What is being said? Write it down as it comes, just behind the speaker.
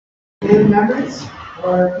new members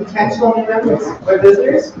or potential new members or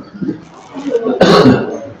visitors?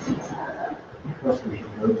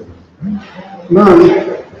 None.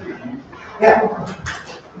 Yeah.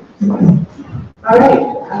 All right.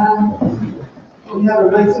 We have a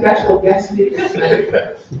really special guest speaker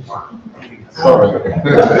tonight. Sorry.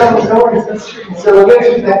 No worries. So we'll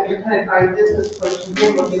get to that. You're kind of our business portion.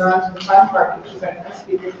 Then we'll get on to the fun part, which is our guest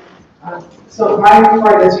speaker. So my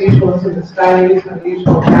report, as usual, is in the Sky News, my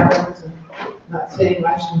usual habits, and not saying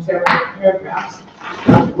much in several paragraphs.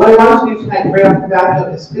 What I want to do tonight, right off the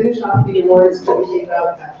bat, is finish off the awards that we gave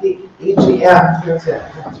out at the AGM. There's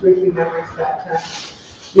three members that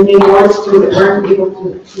we need awards to that weren't able to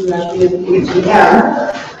be at the AGM.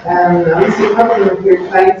 And we see a couple of them here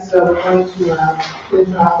tonight, so we're going to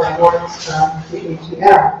finish off the awards from the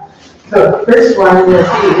AGM. So the first one will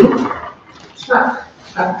be Chuck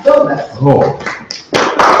Phillips. Oh.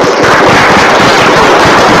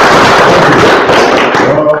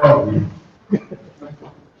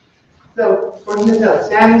 So for his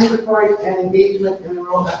outstanding support and engagement in the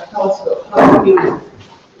role of telescope public meeting.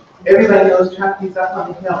 Everybody knows Chuck, he's up on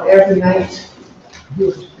the hill every night.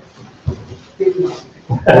 So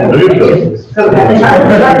Chuck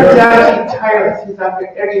is actually tireless. He's up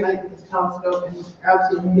there every night with his telescope, and he's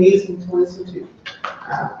absolutely amazing to listen to.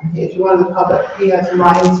 If you want the public, he has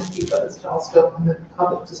lines of people at his telescope, and the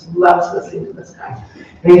public just loves listening to this guy.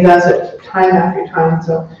 And he does it time after time.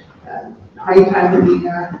 So high time to be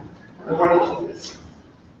awarded to this.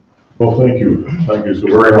 Well, thank you. Thank you so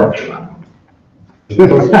very much.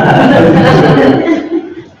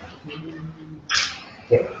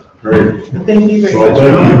 Great. Thank you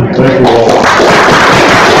very much. Thank you all.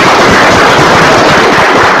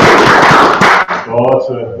 Well, that's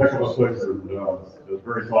a heck of a sticker. It's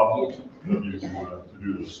very thoughtful of you to do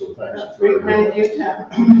this, so thanks. Great, thank you.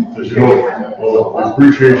 As you know, well,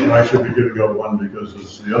 appreciation, I should be giving out one because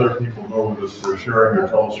as the other people know this, they're sharing their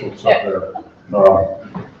telescopes up there.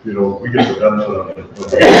 You know, we get the benefit of it.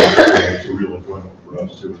 It's a real enjoyment for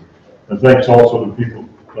us too. And thanks also to people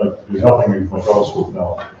like helping me with my telescope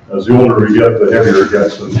now. As the older we get, the heavier it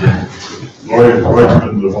gets. And Roy's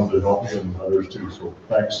been the one to help me and others too. So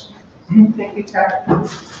thanks. Thank you, Chuck.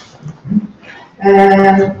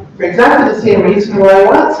 And for exactly the same reason, Roy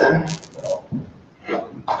Watson. So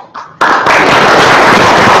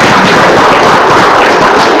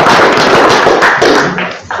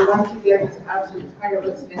once again, it's absolutely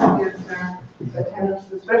tireless in his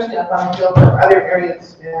attendance, especially up on the hill for other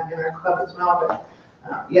areas in our club as well.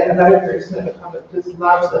 But yet another person that the public just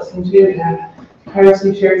loves listening to and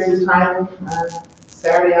tirelessly shares his time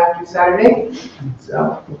Saturday after Saturday.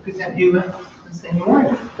 So we'll present you with the same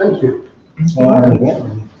award. Thank you.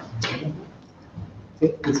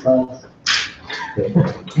 Take this one. Thank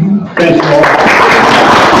you all.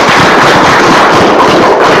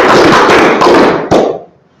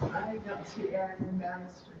 I don't see Aaron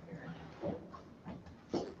Bannister here.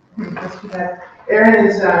 That's too bad. Aaron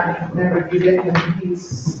is a member of UDIC, and he's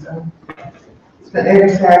spent every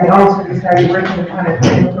Saturday, almost every Saturday, working on a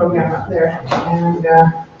training program up there, and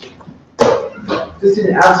just did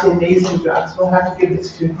an absolutely amazing job. So we'll have to give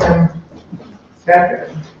this to him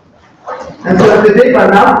separately. And so the big one,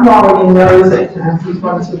 Malcolm already knows that he's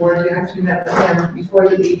won this award. We actually met with him before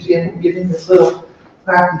the AGM and giving this little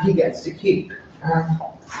plaque that he gets to keep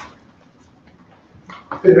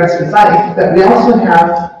for the rest of his life. But we also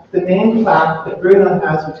have the main plaque that Bruno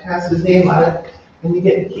has, which has his name on it, and you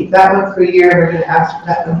get to keep that one for a year. We're going to ask for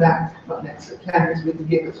that one back next September, so we can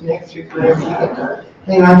give it to next year, whatever you get to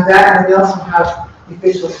hang on to that. And we also have the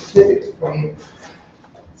official certificate for you.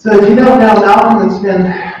 So if you don't know, Malcolm has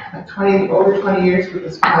been over 20 years with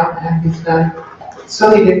this club, and he's done so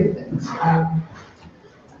many different things.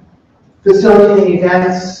 Facilitating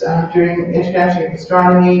events during International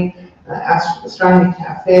Astronomy, Astronomy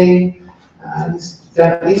Cafe. He's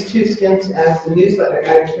done at least 2 stints as the newsletter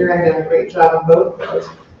editor and done a great job on both of those.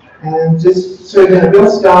 And just sort of been a real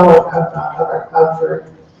stalwart of our club for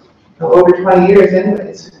over 20 years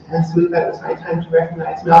anyways. And so we thought it was high time to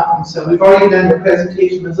recognize Malcolm. So we've already done the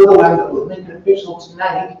presentation, this little one, but we'll make it official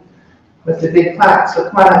tonight with the big plaque. So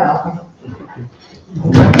come on out, Malcolm.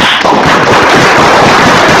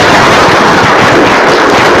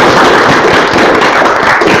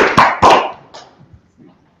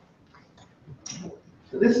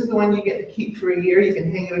 So this is the one you get to keep for a year. You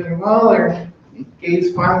can hang it on your wall or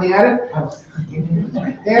gaze fondly at it. It's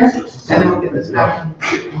right there. And then we'll get this back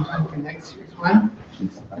for next year's one.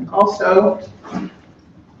 And also,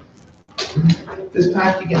 this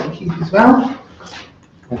plaque you get to keep as well.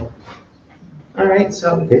 All right,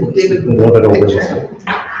 so David, picture.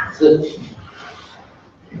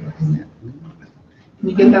 Can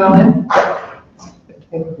you get that all in?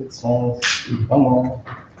 It's all, come on.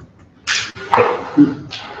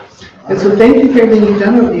 And so thank you for everything you've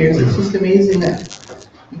done over the years. It's just amazing that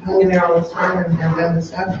you hung in there all this time and done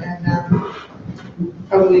this up. And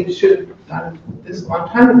probably should have done this a long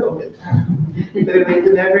time ago, but it made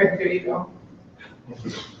the never, and here you go.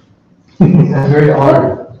 I'm very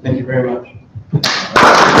honored. Thank you very much.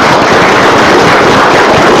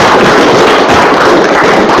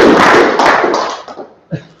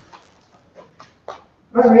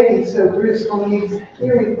 Alrighty, so Bruce, we'll need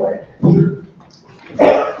your report.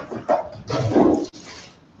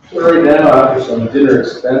 So right now, after some dinner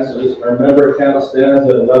expenses, our member account stands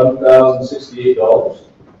at $11,068,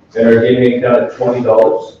 and our gaming account at $20.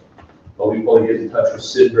 But we probably get in touch with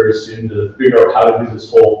Sid very soon to figure out how to do this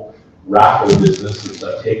whole raffle business since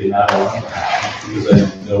I've taken that on, because I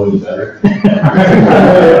don't know any better.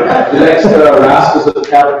 The next RASC is at the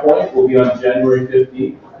Cabot Point will be on January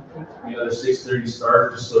 15th. Another 6:30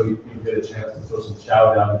 start, just so you can get a chance to throw some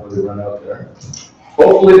chow down before they run out there.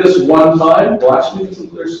 Hopefully this one time, we'll actually get some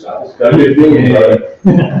clear skies. It's got a good feeling about it.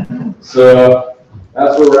 So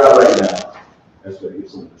that's where we're at right now. That's what I get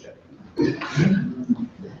some check.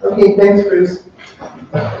 Okay, thanks, Bruce.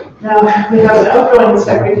 Now, we have an outgoing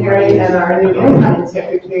secretary and our new incoming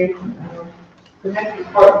secretary. The next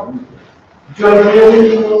report, joint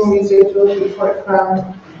building residual report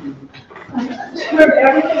from. Turned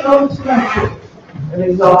everything over to them.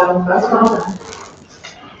 Everything's all done, that's all.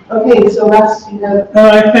 Okay, so let's,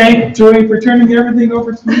 I thank Joey for turning everything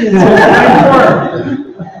over to me.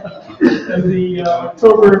 And the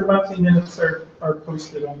October monthly minutes are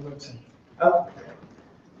posted on the website. Oh.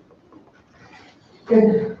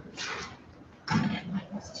 Good.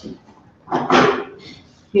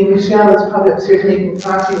 Yeah, Michelle is probably upstairs making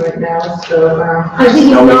coffee right now, so. I think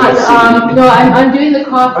he's not, no, I'm doing the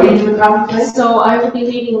coffee. Are you doing coffee today? So I will be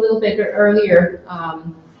leaving a little bit earlier.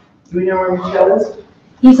 Do we know where Michelle is?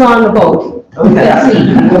 He's on the boat. Okay. Let's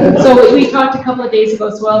see. So we talked a couple of days ago,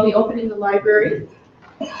 so I'll be opening the library.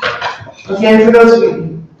 Okay, and for those of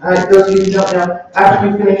you who don't know, after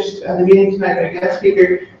we finished the meeting tonight, our guest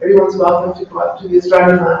speaker, everyone's welcome to go up to the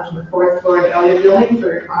astronomy lounge on the 4th floor of Elliott Building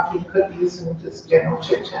for coffee and cookies and just general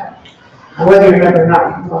chit chat. And whether you remember or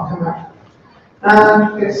not, you can all come up.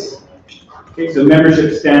 Chris. Okay, so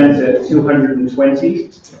membership stands at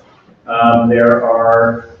 220. There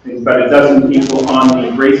are about a dozen people on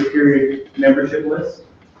the grace period membership list.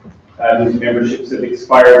 These memberships have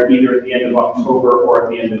expired either at the end of October or at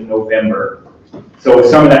the end of November. So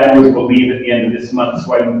some of that group will leave at the end of this month,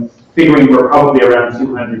 so I'm figuring we're probably around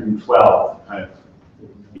 212 kind of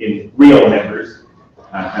in real members,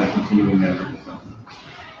 kind of continuing members.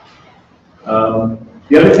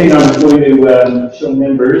 The other thing I was going to show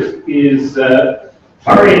members is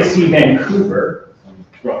RASC Vancouver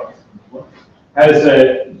has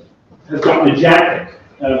gotten a jacket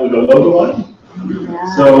with a logo on it.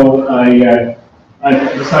 Yeah. So I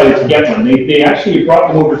decided to get one. They actually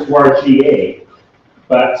brought them over to our GA,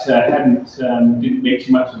 but didn't make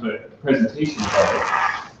too much of a presentation of it.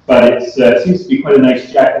 But it seems to be quite a nice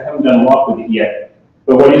jacket. I haven't done a lot with it yet.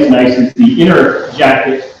 But what is nice is the inner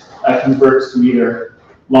jacket converts to either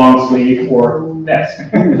long sleeve or vest. So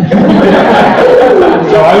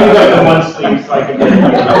I only got the one sleeve so I can get it.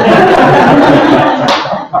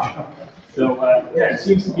 So yeah, it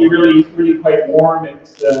seems to be really quite warm.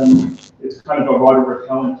 It's kind of a water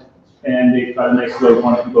repellent, and they've got a nice logo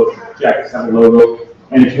on it. Both jackets have a logo,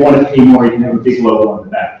 and if you want to pay more, you can have a big logo on the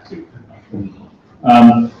back too.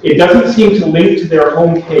 It doesn't seem to link to their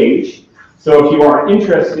home page, so if you are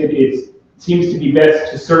interested, it seems to be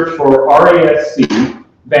best to search for RASC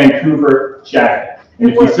Vancouver jacket. And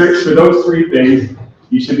if you search for those three things,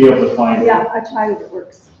 you should be able to find it. Yeah, I tried it, it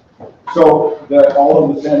works. So all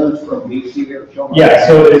of the centers from BC are shown? Yeah,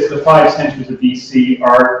 so it's the 5 centers of BC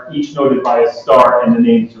are each noted by a star and the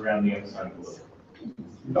names around the outside of the logo.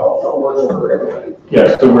 No, we're over everybody.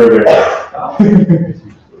 Yeah, so we're there.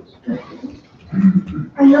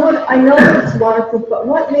 I know it's waterproof, but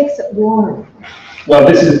what makes it warm? Well,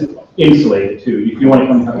 this is insulated too. If you want to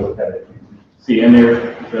come have a look at it. See, and there's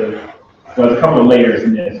a couple of layers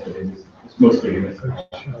in this, but it's mostly in this.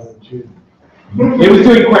 It was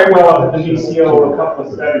doing quite well up at the VCO a couple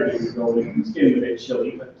of Saturdays ago. It was getting a bit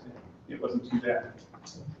chilly, but it wasn't too bad.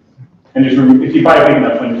 And there's room, if you buy a big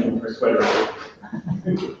enough one, you can put a sweater on.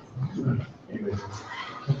 Anyways.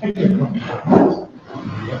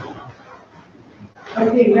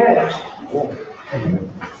 Okay, Reg.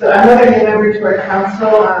 So another new member to our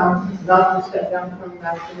council, not to step down from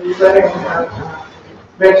the newsletter.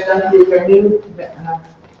 Reg Dunphy is our new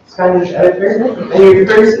Scottish editor, and your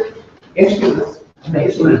first issues.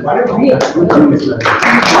 Whatever.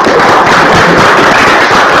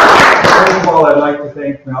 First of all, I'd like to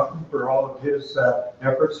thank Malcolm for all of his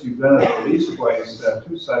efforts. You've done it at least twice,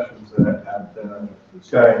 2 sessions at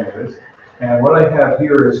Sky News. And what I have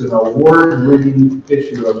here is an award-winning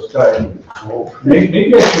issue of Sky News.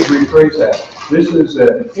 Maybe I should rephrase that. This is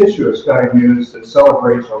an issue of Sky News that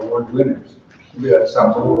celebrates award winners. Maybe that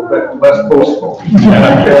sounds a little bit less boastful. To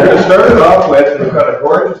start it off with, we've got a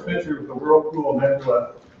gorgeous picture of the Whirlpool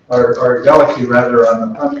Nebula, or galaxy rather, on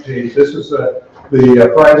the front page. This is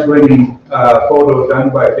the prize-winning photo done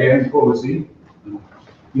by Dan Posey.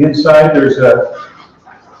 Inside, there's a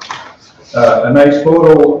nice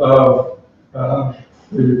photo of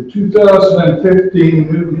the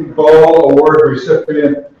 2015 Newton Ball Award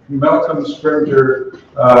recipient Malcolm Sprinter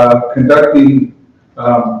conducting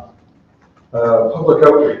public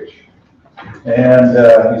outreach. And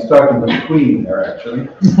he's talking to the Queen there, actually.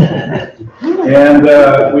 And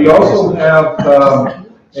we also have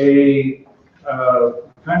a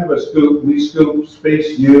kind of a scoop. We scoop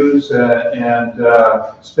Space News and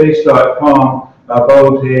Space.com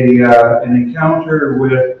about an encounter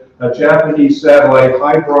with a Japanese satellite,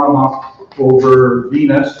 high drama over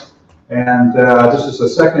Venus. And this is the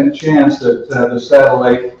second chance that the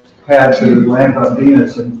satellite had to land on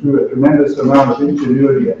Venus, and through a tremendous amount of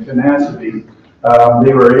ingenuity and tenacity,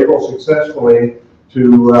 they were able successfully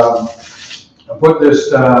to put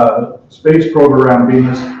this space probe around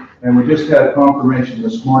Venus, and we just had confirmation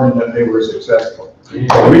this morning that they were successful. We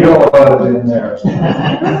know about it in there.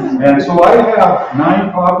 And so I have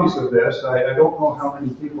 9 copies of this. I don't know how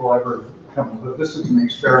many people ever come, but this is an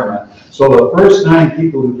experiment. So the first 9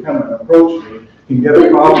 people who come and approach me can get a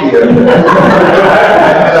copy of it. And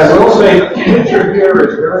I will say the picture here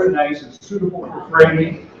is very nice. It's suitable for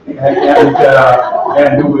framing, and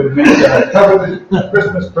it would make a coveted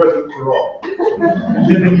Christmas present for all.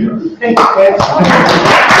 Thank you, Ed.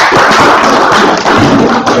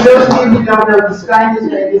 For those of you who don't know, the Sky News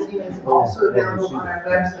magazine is also available on our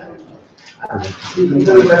website. You can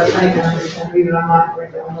go to the website and read it online or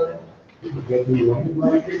download it.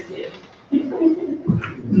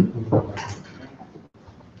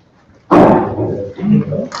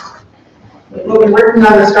 We'll be working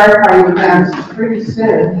on the Star Party events pretty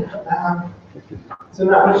soon, so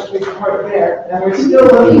not much to report there. And we're still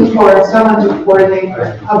looking for someone to coordinate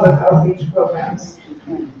our public outreach programs.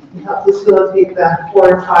 We help facilitate the 4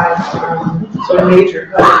 or 5 sort of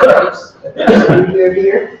major public outreach that we do every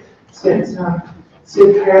year. Since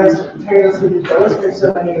Sid tirelessly did those for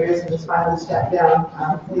so many years and has finally stepped down,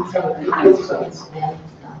 lead some of the participants and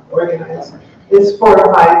organize. It's 4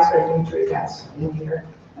 or 5 sort of major events in here.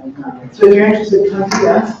 So if you're interested, come see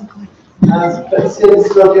us. But Sid is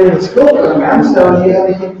still doing the school program, so do you have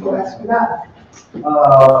anything to ask for that?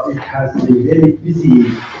 It has been very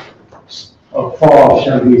busy fall,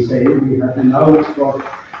 shall we say. We have been out for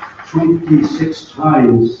 26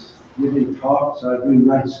 times giving talks, doing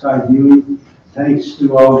night sky viewing. Thanks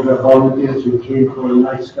to all the volunteers who came for a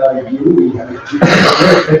night sky view, we had a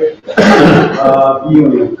perfect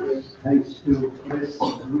viewing. Thanks to Chris,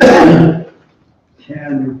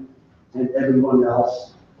 Ken, and everyone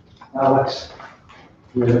else. Alex,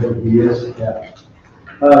 whoever he is, yeah.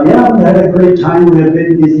 We had a great time. We have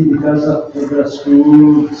been busy because of the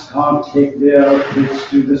schools can't take their kids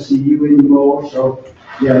to the CU anymore, so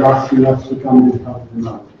they are asking us to come and help them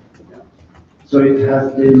out. Yeah. So it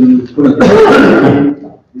has been good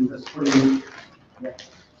in the spring. Yeah.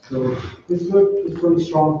 So it's good. It's going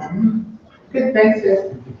strong. Good, thanks,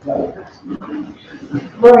 Sid.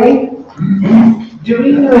 Lori, do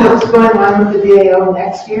we know what's going on with the DAO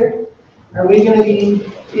next year? Are we going to be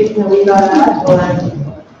taking the lead on that, or?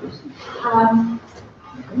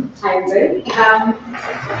 Hi, everybody.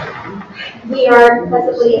 We are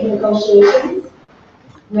presently in negotiations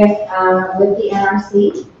with the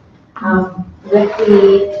NRC, with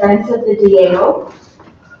the Friends of the DAO,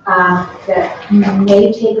 that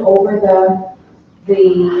may take over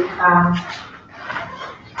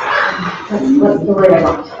what's the word I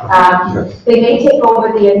want? They may take over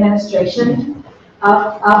the administration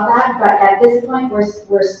of that, but at this point,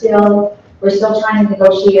 we're still trying to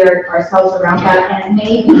negotiate ourselves around that, and it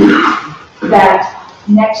may be that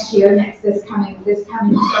next year, this coming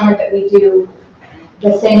summer, that we do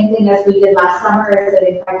the same thing as we did last summer, as it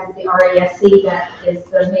in fact is the RASC that is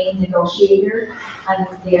the main negotiator, and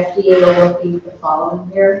the FDA will be the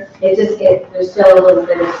following year. There's still a little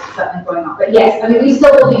bit of something going on, but yes, I mean, we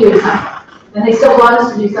still will be doing something, and they still want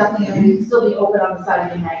us to do something, and we can still be open on the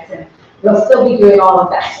Saturday nights, and we'll still be doing all of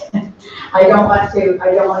that. I don't want to say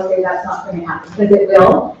that's not going to happen, because it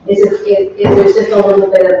will. There's just a little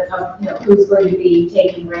bit of, who's going to be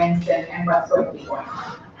taking reins and what's going to be going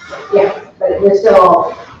on. Yeah, but we're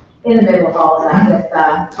still in the middle of all of that with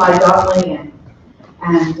Todd Donnelly and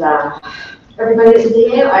everybody at the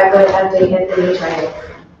DA. I've got to update at the HIA.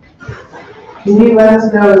 Can you let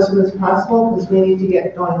us know as soon as possible, because we need to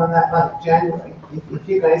get going on that month of January. If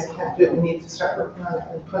you guys can't do it, we need to start working on it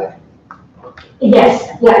really quick. Yes,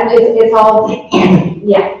 yeah, it's all,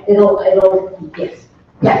 yeah, it'll, yes,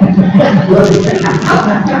 yeah.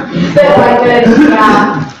 But like,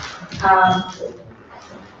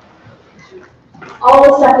 all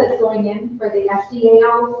the stuff that's going in for the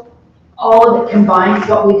FDAO, all of it combines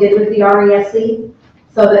what we did with the RASC,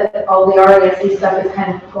 so that all the RASC stuff is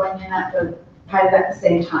kind of going in at the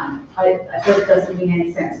same time. I hope it doesn't mean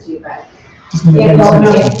any sense to you, but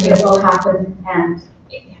it will happen, and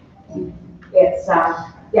it's just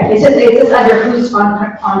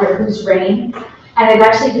under whose reign, and it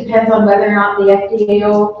actually depends on whether or not the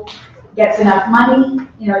FDAO gets enough money,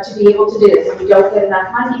 to be able to do this. If we don't get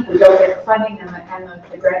enough money, if we don't get the funding and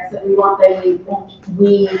the grants that we want, then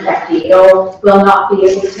we FDAO will not be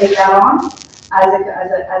able to take that on as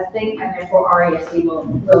a thing, and therefore RASC will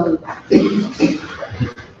do that.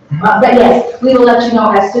 But yes, we will let you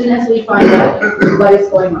know as soon as we find out what is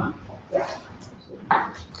going on. Yeah.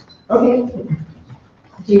 Okay.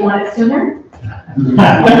 Do you want it sooner?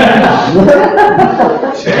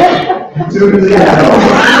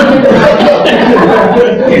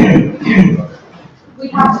 We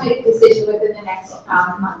have to make a decision within the next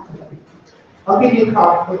month. I'll give you a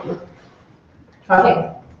call.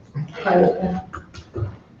 Okay.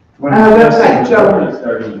 Website, Joe.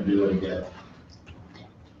 Starting to do it again.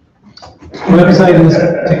 Website is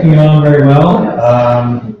ticking on very well.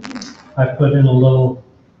 I put in a little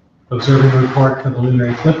observing report for the lunar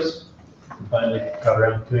eclipse. We finally got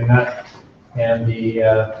around to doing that. And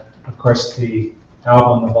of course, the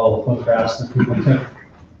album of all the photographs that people took.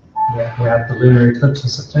 We have the lunar eclipse in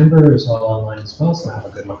September is all online as well, so have a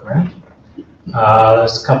good look around.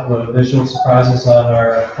 There's a couple of visual surprises on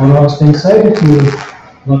our photo hosting site. If you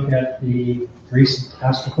look at the recent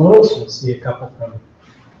astro photos, you'll see a couple from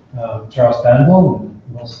Charles Banville, and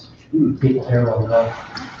most people here will know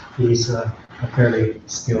he's a fairly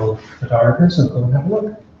skilled photographer, so go and have a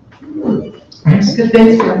look. Thanks. Good,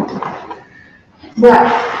 thanks.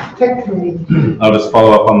 Yeah, tech committee. I'll just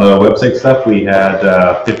follow up on the website stuff. We had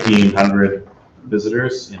 1,500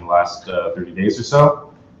 visitors in the last 30 days or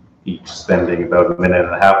so, each spending about a minute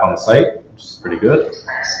and a half on the site, which is pretty good.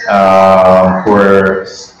 For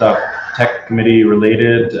stuff tech committee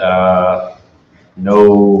related,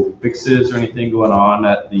 no fixes or anything going on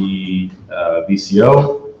at the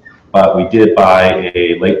VCO, but we did buy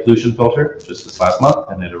a light pollution filter just this last month,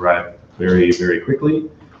 and it arrived very, very quickly.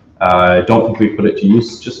 I don't think we put it to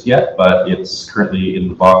use just yet, but it's currently in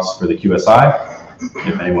the box for the QSI.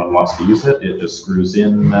 If anyone wants to use it, it just screws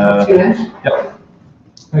in. Yep.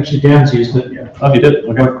 Actually, Dan's used it. Yeah. Oh, you did?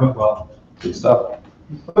 Okay. Quite well. Good stuff.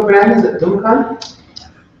 What brand is it? Dumcon?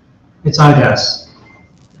 It's IDAS.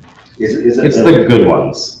 It's the good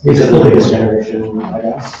ones. Is it the latest generation, I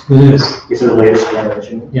guess? It is. Is it the latest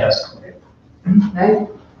generation? Yes. Okay.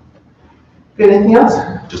 Good, anything else?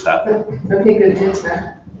 Just that. Okay, good, thanks,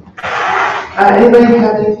 man. Anybody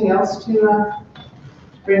have anything else to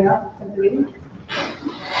bring up at the meeting?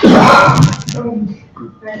 I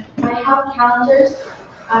have calendars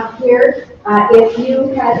up here. If you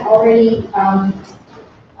had already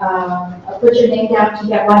put your name down to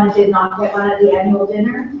get one and did not get one at the annual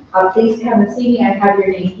dinner, please come and see me. I have your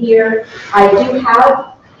name here. I do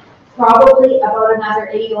have probably about another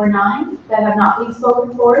 8 or 9 that have not been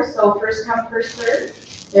spoken for, so first come, first served.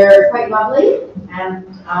 They're quite lovely, and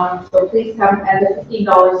so please come, and they're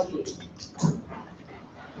 $15 a piece.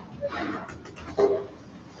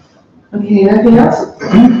 Okay, anything else?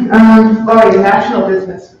 Laurie, national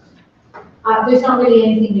business. There's not really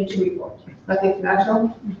anything new to report. Nothing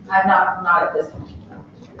national? Not at this point.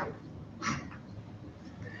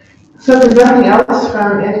 So if there's nothing else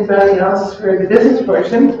from anybody else for the business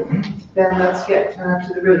portion, then let's get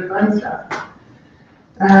to the really fun stuff.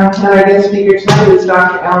 Our guest speaker tonight is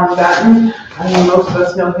Dr. Alan Batten. I mean, most of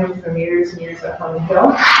us know him from years and years up on the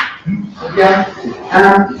Hill. Yeah.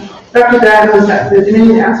 Dr. Batten was at the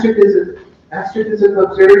Dominion Astrophysical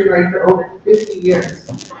Observatory for over 50 years.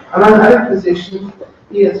 Among other positions,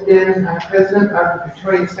 he has been president of the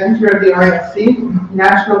Victoria Center of the RASC,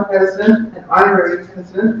 national president and honorary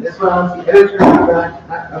president, as well as the editor of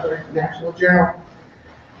a national journal.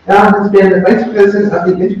 Alan has been the Vice President of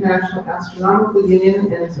the International Astronomical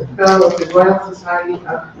Union and is a Fellow of the Royal Society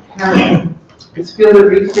of Canada. His field of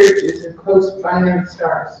research is in close binary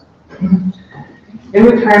stars. In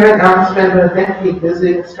retirement, Alan spent about a decade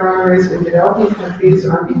visiting astronomers in developing countries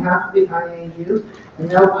on behalf of the IAU and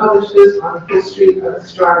now publishes on the history of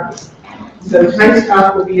astronomy. So tonight's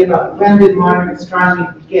talk will be about when did modern astronomy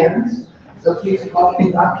begin. So please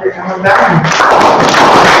welcome Dr. Alan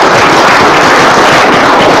Batten.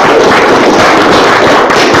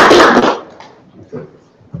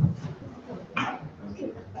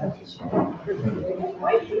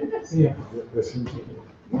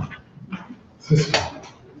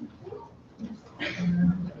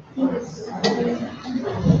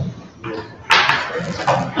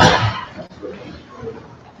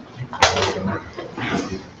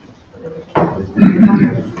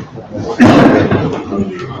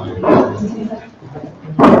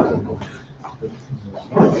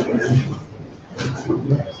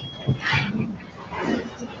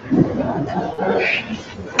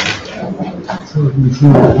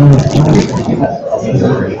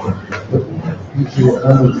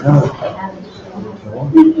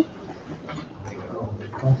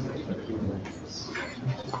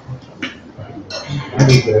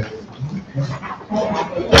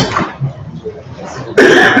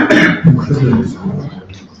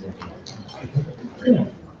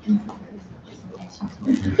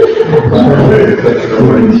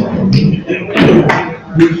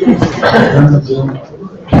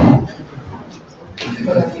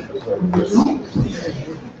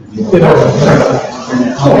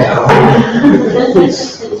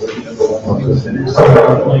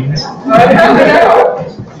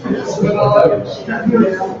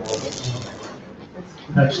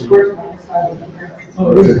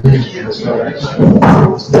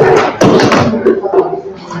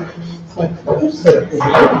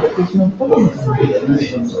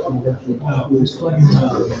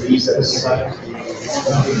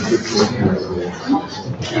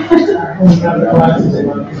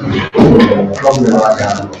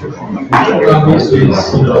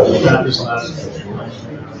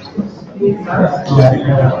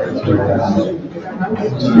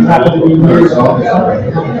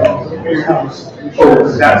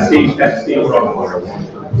 Oh, that's the wrong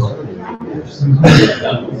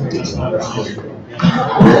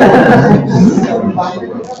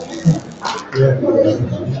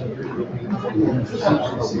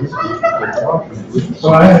So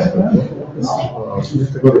I asked them.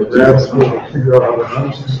 To go to grad school to figure out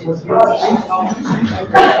how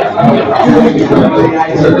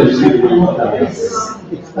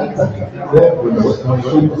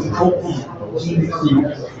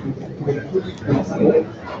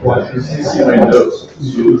what? You see my notes.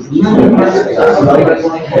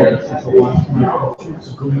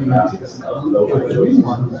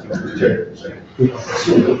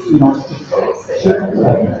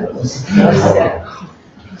 Oh,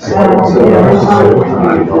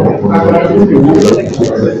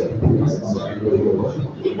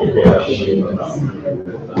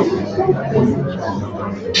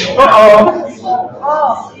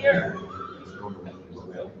 dear.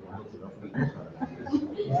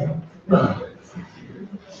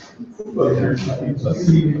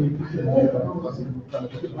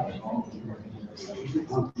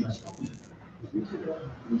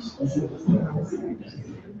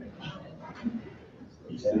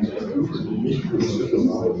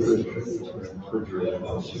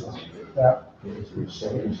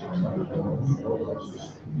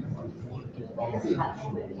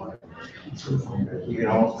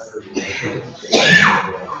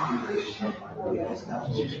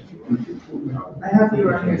 I have you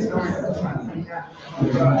on your story.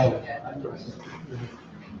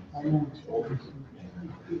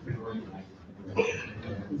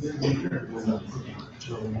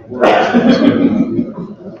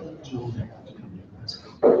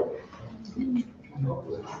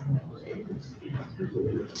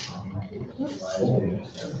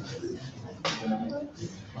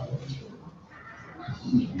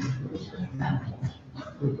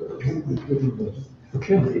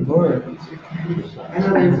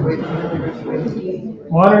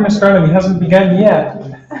 Modern astronomy hasn't begun yet.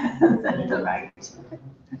 Right.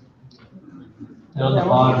 Down the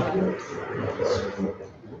bottom.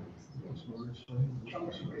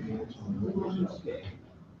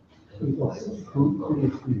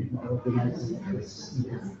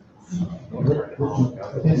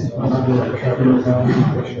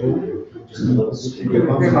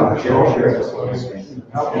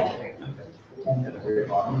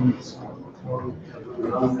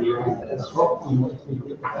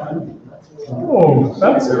 Oh,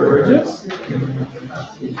 that's gorgeous.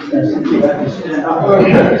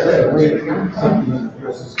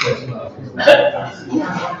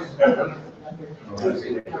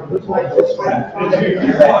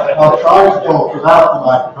 I'll try to talk without the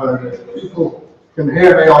microphone. People can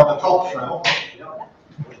hear me on the top shelf.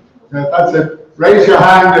 That's it. Raise your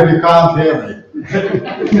hand if you can't hear me.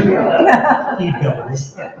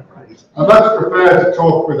 I much prefer to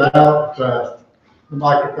talk without the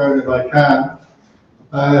microphone if I can.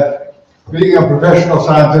 Being a professional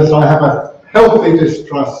scientist, I have a healthy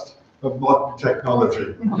distrust of modern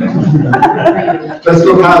technology. Just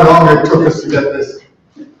look how long it took us to get this.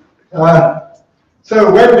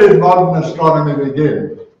 So when did modern astronomy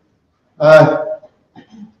begin?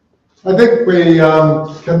 I think we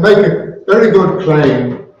can make a very good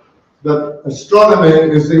claim that astronomy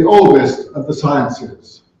is the oldest of the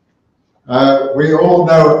sciences. We all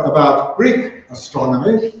know about Greek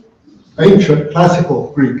astronomy, ancient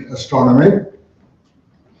classical Greek astronomy,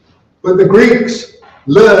 but the Greeks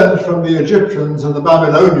learned from the Egyptians and the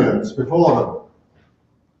Babylonians before them.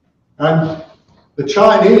 And the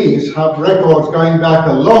Chinese have records going back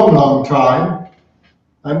a long, long time,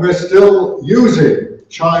 and we're still using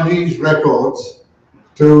Chinese records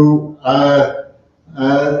to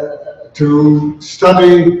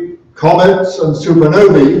study comets and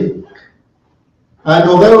supernovae. And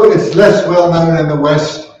although it's less well known in the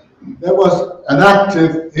West, there was an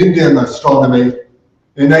active Indian astronomy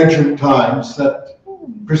in ancient times that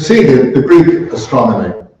preceded the Greek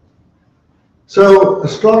astronomy. So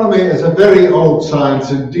astronomy is a very old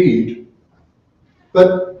science indeed,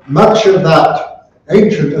 but much of that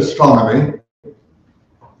ancient astronomy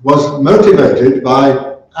was motivated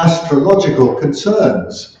by astrological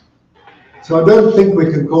concerns. So I don't think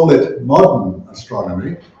we can call it modern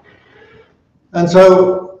astronomy. And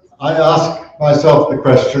so I ask myself the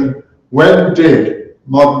question, when did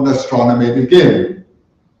modern astronomy begin?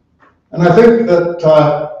 And I think that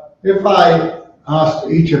if I asked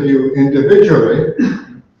each of you individually,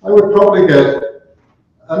 I would probably get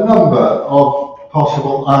a number of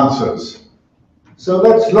possible answers. So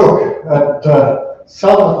let's look at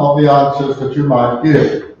some of the answers that you might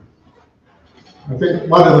give. I think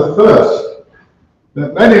one of the first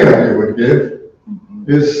that many of you would give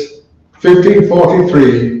is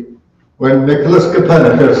 1543, when Nicholas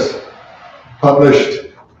Copernicus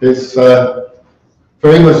published his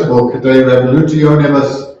famous book, De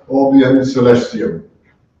Revolutionibus Orbium Celestium.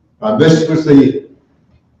 And this was the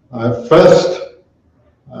first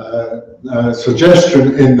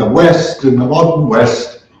suggestion in the West, in the modern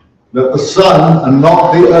West, that the sun and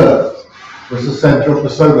not the Earth was the center of the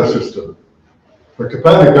solar system. For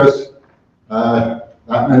Copernicus, that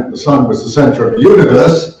meant the sun was the center of the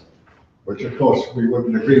universe, which of course we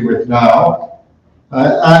wouldn't agree with now.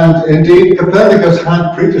 And indeed, Copernicus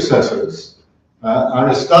had predecessors.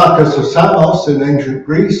 Aristarchus of Samos in ancient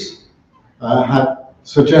Greece had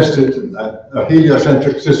suggested a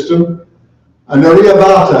heliocentric system, and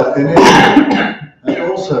Aryabhata in India had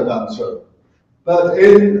also done so. But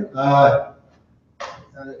in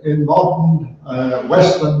modern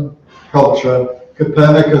Western culture,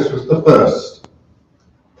 Copernicus was the first.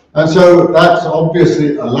 And so that's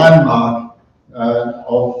obviously a landmark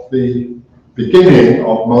of the beginning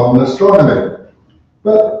of modern astronomy.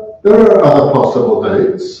 But there are other possible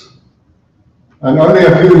dates. And only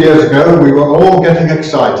a few years ago, we were all getting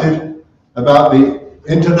excited about the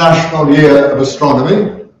International Year of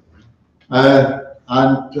Astronomy. That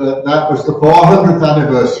was the 400th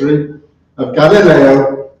anniversary of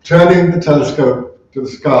Galileo turning the telescope to the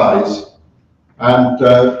skies and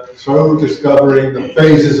so discovering the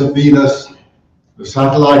phases of Venus, the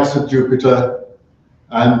satellites of Jupiter,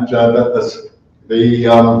 and that the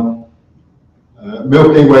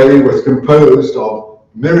Milky Way was composed of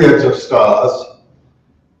myriads of stars.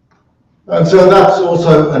 And so that's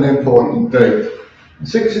also an important date.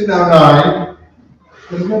 1609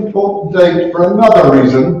 is an important date for another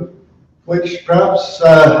reason, which perhaps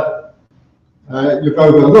you've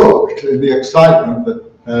overlooked in the excitement that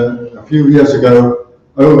a few years ago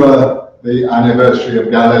over the anniversary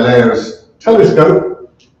of Galileo's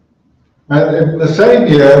telescope. And in the same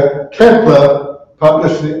year, Kepler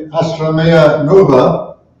published the Astronomia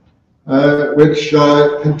Nova, which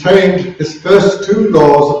contained his first two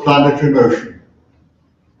laws of planetary motion.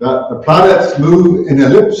 That the planets move in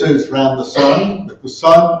ellipses around the sun, with the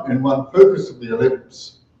sun in one focus of the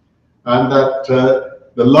ellipse, and that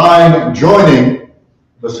the line joining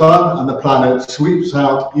the sun and the planet sweeps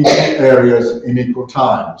out equal areas in equal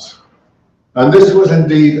times. And this was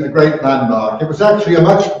indeed a great landmark. It was actually a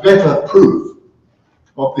much better proof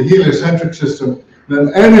of the heliocentric system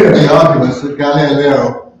than any of the arguments that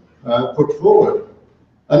Galileo put forward.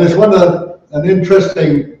 And it's an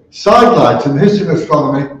interesting sidelight in the history of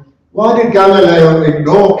astronomy. Why did Galileo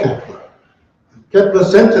ignore Kepler? Kepler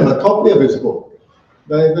sent him a copy of his book.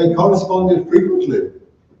 They corresponded frequently.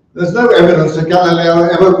 There's no evidence that Galileo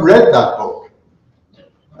ever read that book.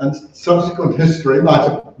 And subsequent history might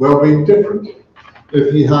have well been different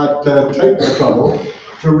if he had taken the trouble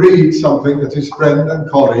to read something that his friend and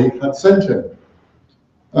colleague had sent him.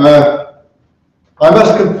 I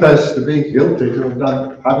must confess to being guilty to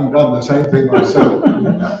having done the same thing myself.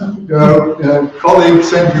 Colleagues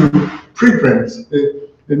send you preprints.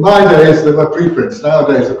 In my days, there were preprints.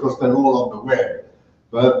 Nowadays, of course, they're all on the web.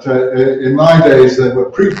 But in my days, there were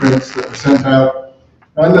preprints that were sent out.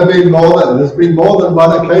 And there's been more than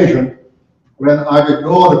one occasion when I've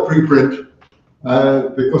ignored a preprint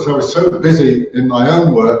because I was so busy in my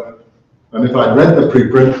own work. And if I'd read the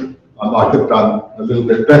preprint, I might have done a little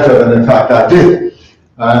bit better than in fact I did.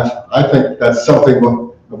 And I think that's something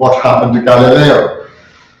of what happened to Galileo.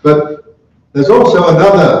 But there's also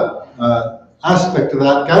another aspect of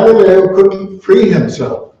that. Galileo couldn't free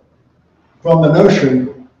himself from the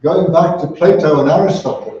notion, going back to Plato and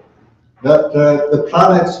Aristotle, that the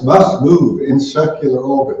planets must move in circular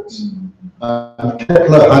orbits. And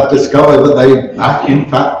Kepler had discovered that they in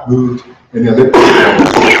fact moved in elliptical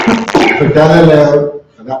orbits. For Galileo,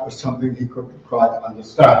 that was something he couldn't quite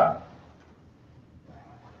understand.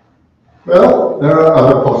 Well, there are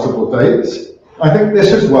other possible dates. I think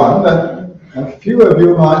this is one that a few of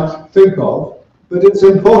you might think of, but it's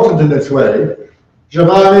important in its way.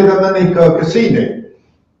 Giovanni Domenico Cassini,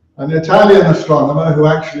 an Italian astronomer who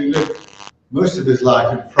actually lived most of his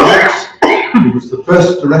life in France. He was the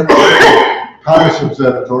first director of the Paris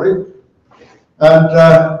Observatory,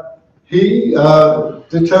 and he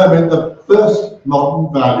determined the first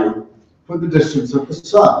modern value for the distance of the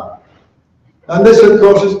Sun. And this, of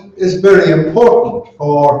course, is very important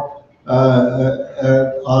for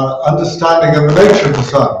our understanding of the nature of the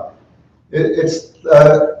Sun. It's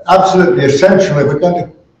absolutely essential if we're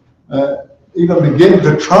going to even begin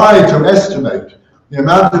to try to estimate the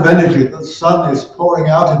amount of energy that the Sun is pouring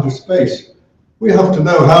out into space. We have to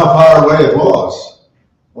know how far away it was,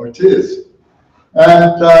 or it is.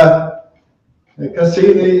 And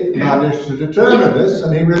Cassini managed to determine this,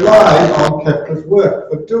 and he relied on Kepler's work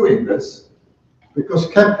for doing this, because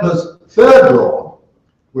Kepler's third law,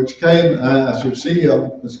 which came, as you see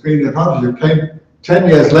on the screen in front of you, came 10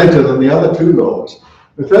 years later than the other two laws.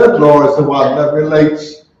 The third law is the one that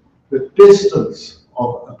relates the distance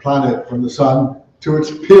of a planet from the Sun to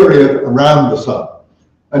its period around the Sun.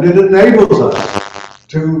 And it enables us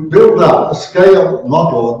to build up a scale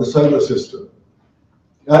model of the solar system.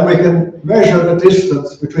 And we can measure the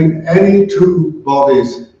distance between any two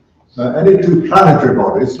bodies, any two planetary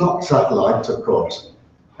bodies, not satellites, of course,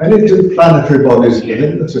 any two planetary bodies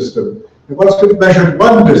within the system. And once we've measured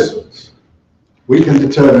one distance, we can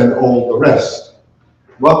determine all the rest.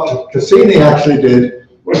 What Cassini actually did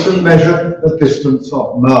was to measure the distance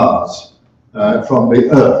of Mars from the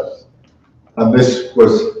Earth. And this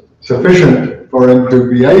was sufficient for him to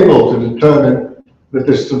be able to determine the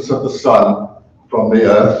distance of the Sun from the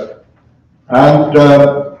Earth. And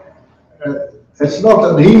it's not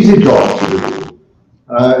an easy job to do.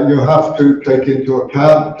 You have to take into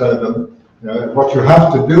account what you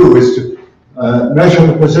have to do is to measure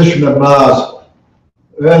the position of Mars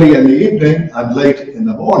early in the evening and late in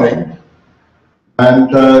the morning.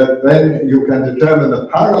 And then you can determine the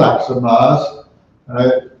parallax of Mars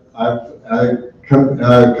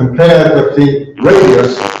compared with the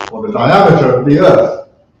radius or the diameter of the Earth.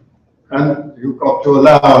 And you've got to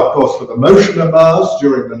allow, of course, for the motion of Mars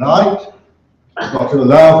during the night. You've got to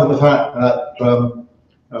allow for the fact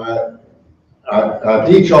that at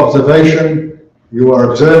each observation you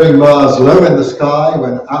are observing Mars low in the sky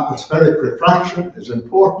when atmospheric refraction is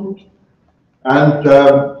important. And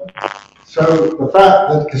so the fact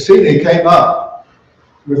that Cassini came up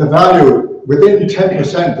with a value within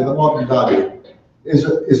 10% of the modern value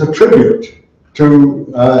is a tribute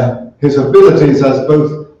to his abilities as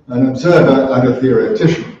both an observer and a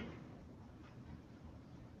theoretician.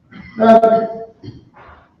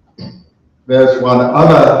 There's one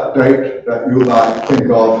other date that you might think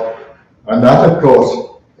of, and that, of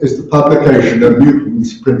course, is the publication of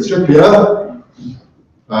Newton's Principia.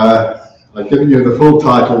 I've given you the full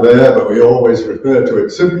title there, but we always refer to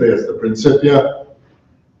it simply as the Principia.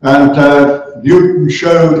 And Newton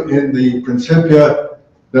showed in the Principia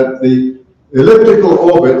that the elliptical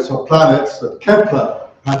orbits of planets that Kepler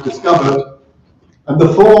had discovered and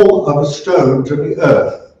the fall of a stone to the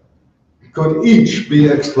Earth could each be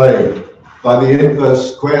explained by the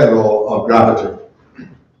inverse square law of gravity.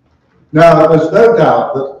 Now, there's no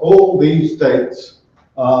doubt that all these dates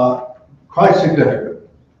are quite significant.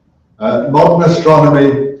 Modern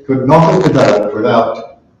astronomy could not have developed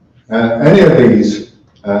without any of these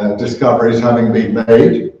discoveries having been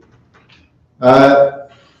made.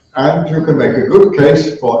 And you can make a good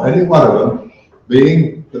case for any one of them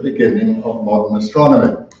being the beginning of modern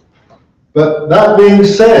astronomy. But that being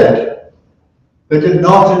said, they did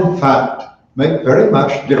not, in fact, make very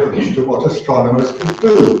much difference to what astronomers could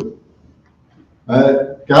do.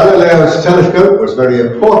 Galileo's telescope was very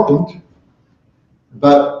important,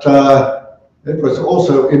 but it was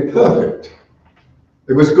also imperfect.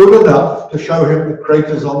 It was good enough to show him the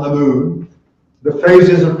craters on the moon, the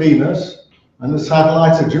phases of Venus, and the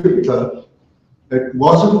satellites of Jupiter. It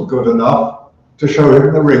wasn't good enough to show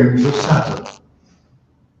him the rings of Saturn.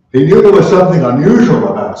 He knew there was something unusual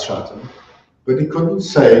about Saturn, but he couldn't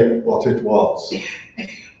say what it was.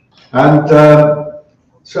 And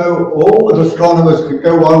so all that astronomers could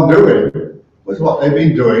go on doing was what they've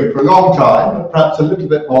been doing for a long time, but perhaps a little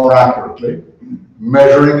bit more accurately,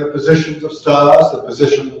 measuring the positions of stars, the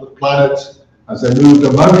position of the planets as they moved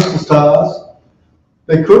amongst the stars.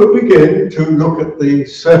 They could begin to look at the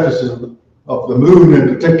surfaces of the moon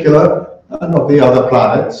in particular and of the other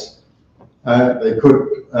planets. They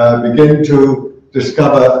could begin to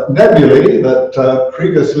discover nebulae that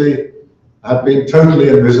previously had been totally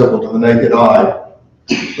invisible to the naked eye,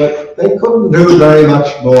 but they couldn't do very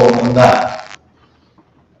much more than that.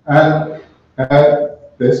 And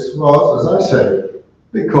this was, as I say,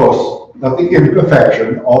 because of the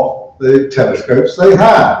imperfection of the telescopes they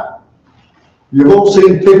had. You've all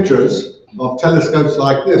seen pictures of telescopes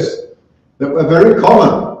like this that were very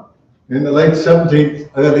common in the late 17th,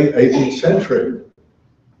 early 18th century.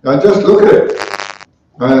 And just look at it.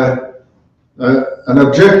 An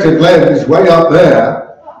objective lens way up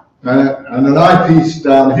there, and an eyepiece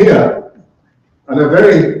down here, and a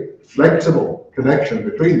very flexible connection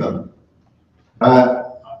between them.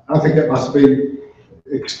 I think it must have been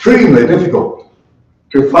extremely difficult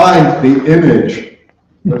to find the image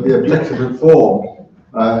that the objective had formed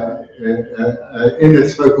in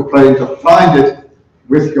its focal plane, to find it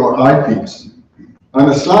with your eyepiece.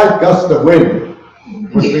 And a slight gust of wind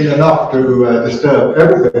would have been enough to disturb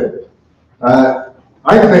everything.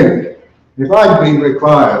 I think if I'd been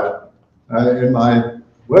required in my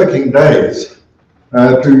working days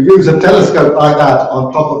to use a telescope like that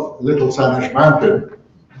on top of Little Sanish Mountain,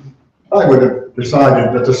 I would have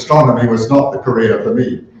decided that astronomy was not the career for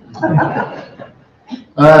me.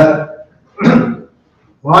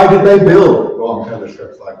 Why did they build long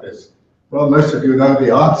telescopes like this? Well, most of you know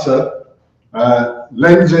the answer.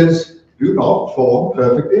 Lenses do not form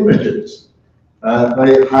perfect images.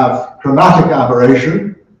 They have chromatic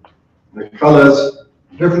aberration. The colors,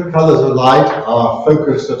 different colors of light are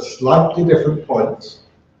focused at slightly different points.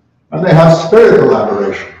 And they have spherical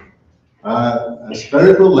aberration. A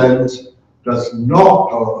spherical lens does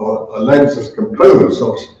not, or a lens is composed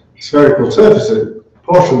of spherical surfaces,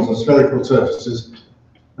 portions of spherical surfaces,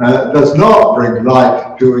 does not bring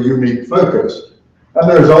light to a unique focus. And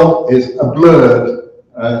the result is a blurred,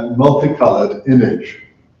 multicolored image.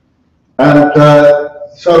 And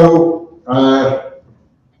so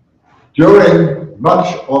during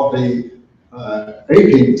much of the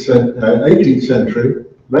 18th century,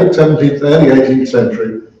 late 17th, early 18th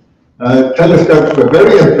century, telescopes were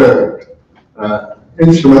very imperfect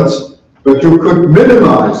instruments, but you could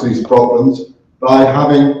minimize these problems by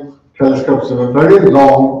having telescopes of a very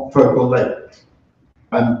long focal length.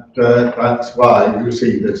 And that's why you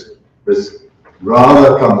see this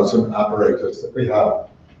rather cumbersome apparatus that we have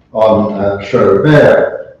on show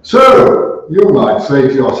there. So, you might say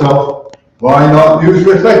to yourself, why not use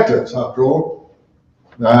reflectors after all?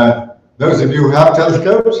 Those of you who have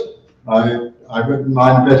telescopes, I wouldn't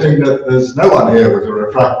mind betting that there's no one here with a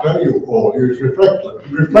refractor. You all use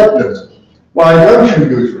reflectors. Why don't you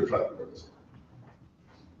use reflectors?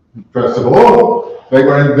 First of all, they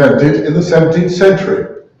were invented in the 17th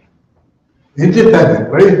century,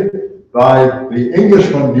 independently by the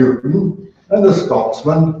Englishman Newton and the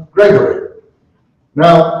Scotsman Gregory.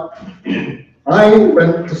 Now, I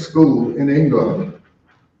went to school in England,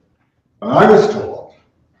 and I was taught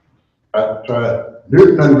that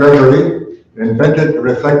Newton and Gregory invented the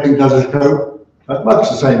reflecting telescope at much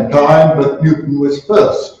the same time, but Newton was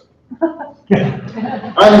first.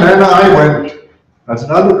 And then I went as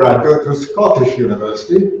an undergraduate to a Scottish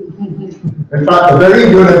university, in fact the very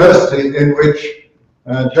university in which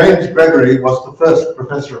James Gregory was the first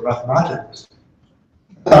professor of mathematics.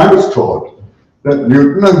 I was taught that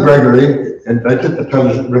Newton and Gregory invented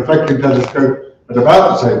the reflecting telescope at about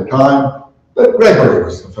the same time, but Gregory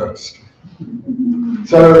was the first.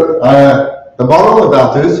 So the moral of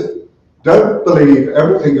that is, don't believe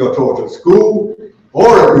everything you're taught at school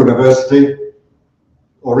or at university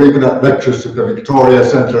or even at lectures at the Victoria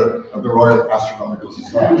Centre of the Royal Astronomical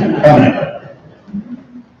Society.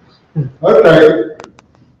 Okay,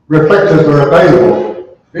 reflectors were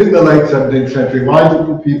available in the late 17th century. Why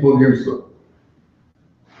didn't people use them?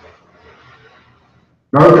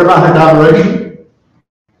 No chromatic aberration.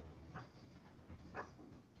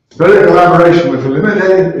 Spherical aberration was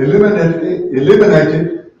eliminated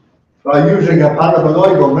by using a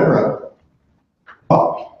paraboloidal mirror.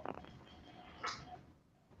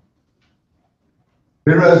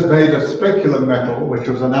 Mirrors made of speculum metal, which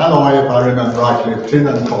was an alloy, if I remember rightly, of tin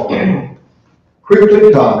and copper,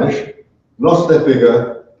 quickly tarnished, lost their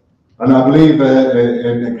vigor, and I believe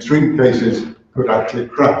in extreme cases could actually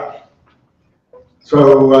crack.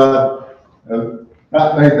 So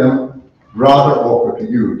that made them rather awkward to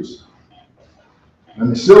use.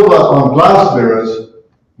 And silver on glass mirrors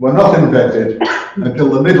were not invented until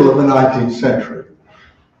the middle of the 19th century.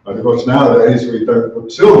 But of course nowadays we don't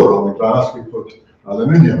put silver on the glass, we put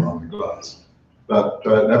aluminium on the glass. But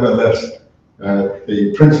nevertheless,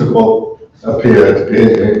 the principle appeared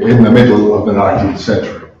in the middle of the 19th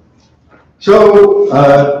century. So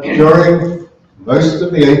during most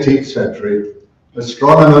of the 18th century,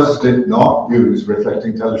 astronomers did not use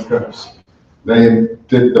reflecting telescopes. They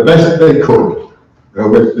did the best they could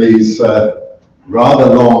with these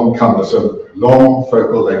rather long, cumbersome, long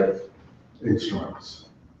focal length instruments.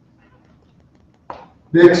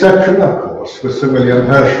 The exception, of course, was Sir William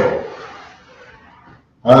Herschel.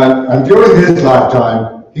 And during his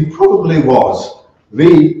lifetime, he probably was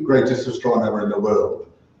the greatest astronomer in the world.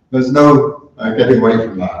 There's no getting away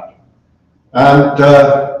from that. And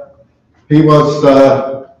he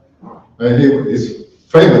is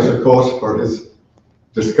famous, of course, for his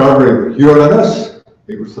discovery of Uranus.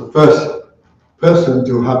 He was the first person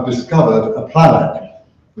to have discovered a planet,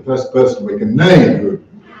 the first person we can name who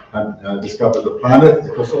had discovered a planet,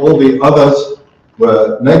 because all the others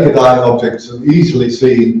were naked eye objects and easily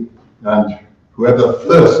seen, and whoever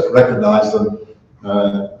first recognized them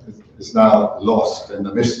is now lost in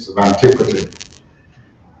the mists of antiquity.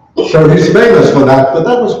 So he's famous for that, but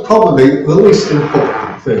that was probably the least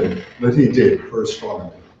important thing that he did for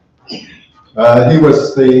astronomy. He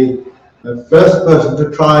was the first person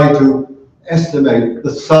to try to estimate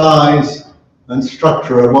the size and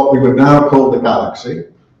structure of what we would now call the galaxy.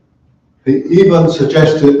 He even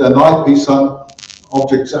suggested there might be some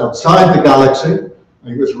objects outside the galaxy.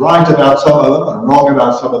 He was right about some of them and wrong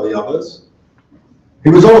about some of the others.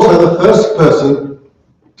 He was also the first person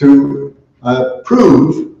to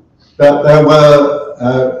prove that there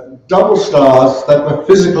were double stars that were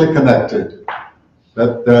physically connected,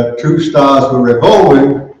 that the two stars were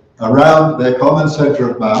revolving around their common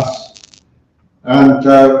center of mass, and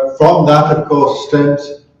from that, of course,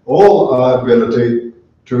 stems all our ability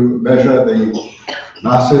to measure the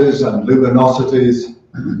masses and luminosities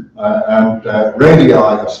and radii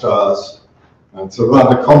of stars. And it's a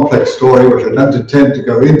rather complex story, which I don't intend to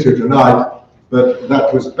go into tonight, but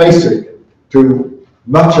that was basic to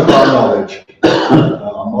much of our knowledge,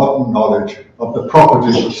 our modern knowledge of the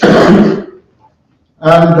properties of stars.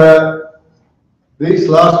 And these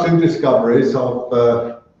last two discoveries of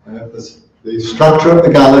the structure of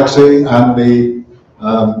the galaxy and the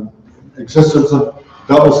existence of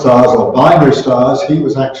double stars or binary stars, he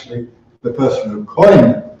was actually the person who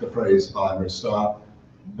coined the phrase binary star.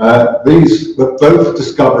 These were both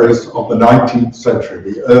discoveries of the 19th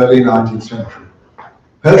century, the early 19th century.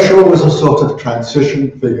 Herschel was a sort of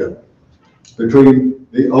transition figure between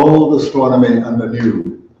the old astronomy and the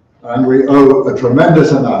new, and we owe a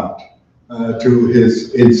tremendous amount to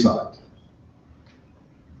his insight.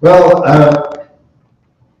 Well,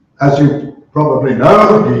 as you probably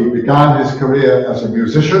know, he began his career as a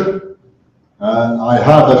musician. I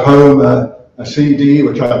have at home a CD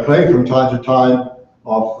which I play from time to time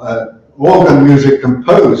of organ music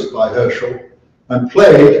composed by Herschel and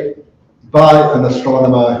played by an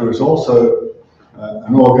astronomer who is also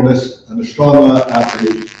an organist, an astronomer at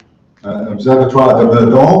the Observatoire de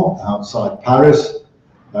Meudon outside Paris,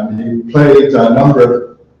 and he played a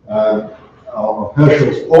number of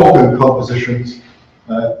Herschel's organ compositions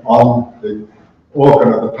on the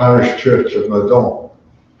organ of the parish church of Meudon.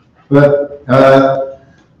 But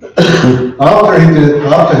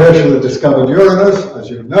after Herschel had discovered Uranus, as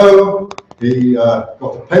you know, he got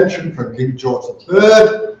a pension from King George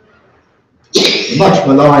III, the much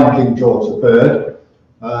maligned King George III,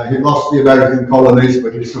 He lost the American colonies,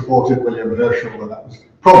 but he supported William Herschel, and that was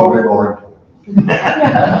probably more important.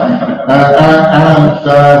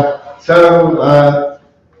 So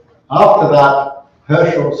after that,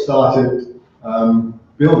 Herschel started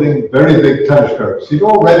building very big telescopes. He'd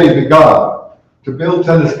already begun to build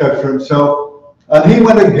telescopes for himself, and he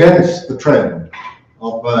went against the trend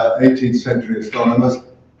of 18th century astronomers.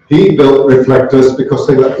 He built reflectors because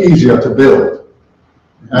they were easier to build.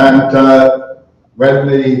 And when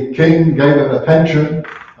the king gave him a pension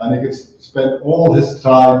and he could spend all his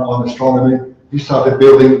time on astronomy, he started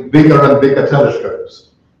building bigger and bigger telescopes.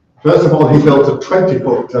 First of all, he built a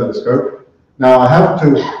 20-foot telescope. Now, I have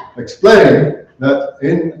to explain that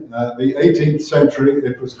in the 18th century,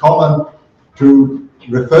 it was common to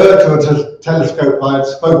refer to a telescope by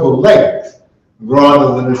its focal length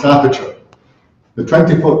rather than its aperture. The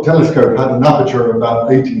 20-foot telescope had an aperture of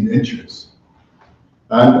about 18 inches.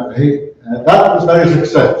 And that was very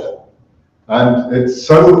successful. And it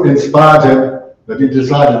so inspired him that he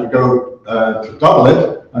decided to go to double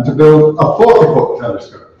it and to build a 40-foot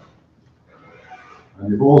telescope.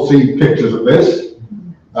 And you've all seen pictures of this.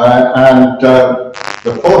 The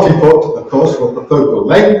 40-foot, of course, was the focal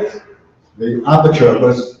length. The aperture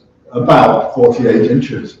was about 48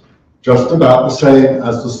 inches, just about the same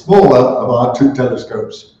as the smaller of our two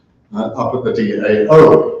telescopes up at the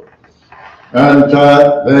DAO. And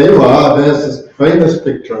there you are, there's this famous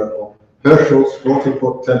picture of Herschel's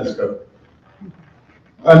 40-foot telescope.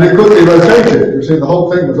 And it could be rotated. You see, the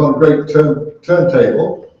whole thing was on a great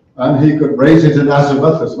turntable, and he could raise it in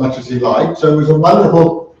azimuth as much as he liked. So it was a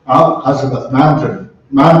wonderful azimuth mountain.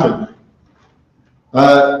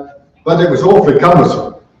 But it was awfully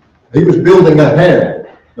cumbersome. He was building ahead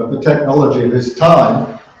of the technology of his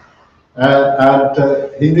time, and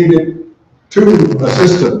he needed two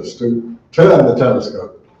assistants to turn the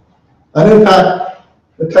telescope. And in fact,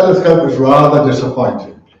 the telescope was rather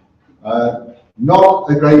disappointing. Not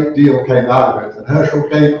a great deal came out of it, and Herschel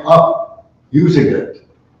gave up using it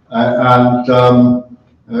and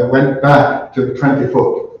went back to the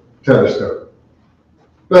 20-foot telescope.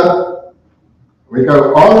 But we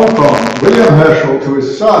go on from William Herschel to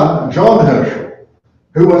his son, John Herschel,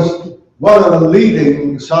 who was one of the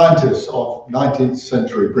leading scientists of 19th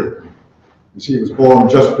century Britain. You see, he was born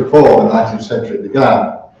just before the 19th century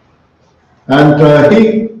began. And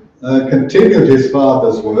he continued his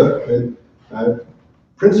father's work,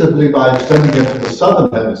 principally by extending it to the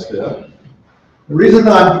southern hemisphere. The reason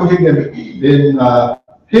I'm putting him in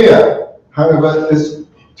here, however, is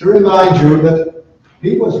to remind you that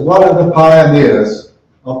he was one of the pioneers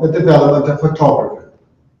of the development of photography.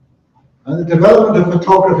 And the development of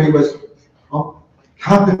photography was of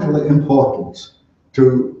capital importance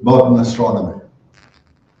to modern astronomy.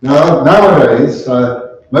 Now, nowadays,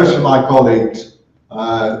 most of my colleagues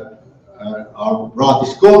are rather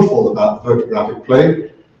scornful about the photographic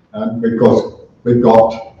plate, because we've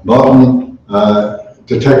got modern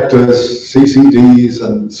detectors, CCDs,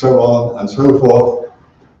 and so on and so forth,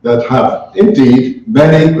 that have indeed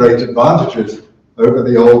many great advantages over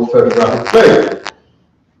the old photographic plate.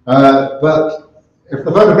 But if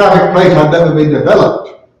the photographic plate had never been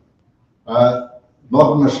developed,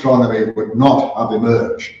 modern astronomy would not have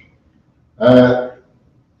emerged.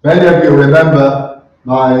 Many of you remember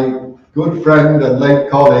my good friend and late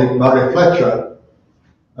colleague Murray Fletcher,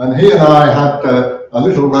 and he and I had a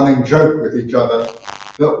little running joke with each other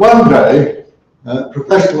that one day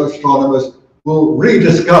professional astronomers will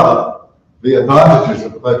rediscover the advantages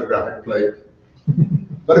of the photographic plate.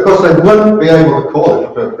 But of course they won't be able to call it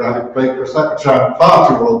a photographic plate because that would sound far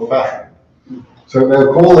too old-fashioned. So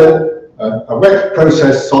they'll call it a wet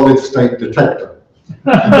process solid state detector.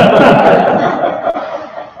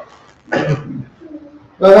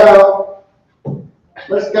 Now,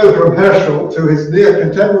 let's go from Herschel to his near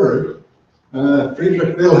contemporary,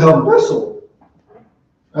 Friedrich Wilhelm Bessel.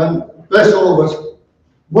 And Bessel was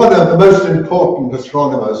one of the most important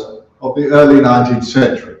astronomers of the early 19th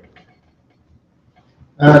century.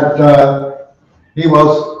 And he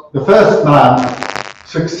was the first man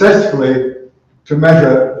successfully to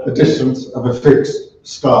measure the distance of a fixed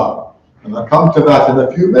star. And I'll come to that in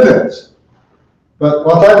a few minutes. But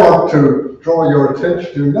what I want to draw your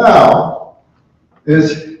attention to now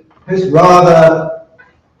is his rather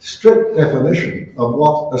strict definition of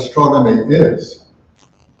what astronomy is.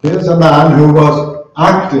 Here's a man who was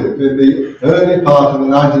active in the early part of the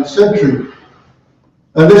 19th century.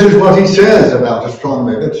 And this is what he says about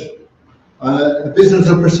astronomy. It's the business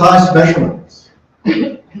of precise measurements,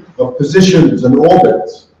 of positions and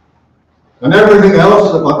orbits, and everything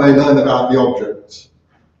else that one may learn about the objects.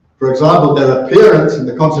 For example, their appearance and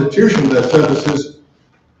the constitution of their surfaces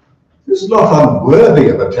is not unworthy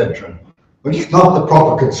of attention, but it's not the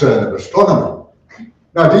proper concern of astronomy.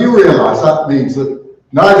 Now, do you realize that means that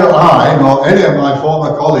neither I nor any of my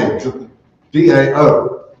former colleagues at the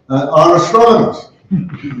DAO are astronomers?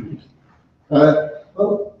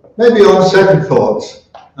 Well, maybe on second thoughts,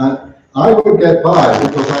 I would get by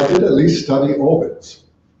because I did at least study orbits.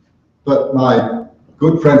 But my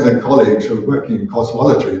good friends and colleagues who are working in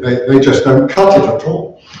cosmology, they just don't cut it at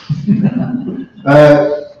all.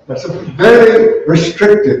 That's a very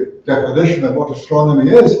restrictive definition of what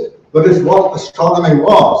astronomy is, but it's what astronomy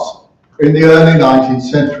was in the early 19th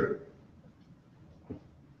century.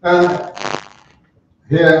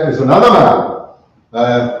 Here is another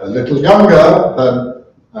man, a little younger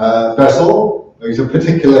than Bessel. He's a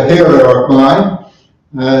particular hero of mine,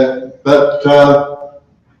 but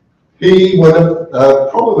he would have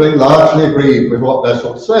probably largely agreed with what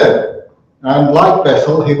Bessel said. And like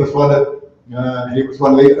Bessel, he was one of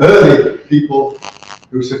the early people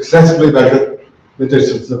who successfully measured the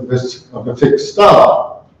distance of a fixed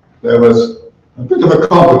star. There was a bit of a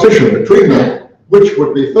competition between them, which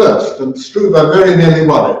would be first, and Struve very nearly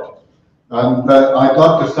won it. And I'd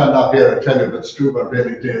love to stand up here and tell you that Struve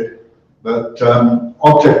really did, but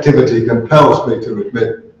objectivity compels me to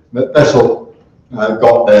admit that Bessel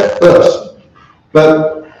got there first.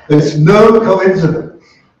 But it's no coincidence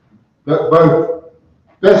that both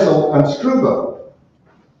Bessel and Struve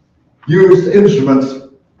used instruments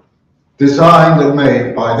designed and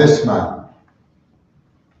made by this man.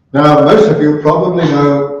 Now, most of you probably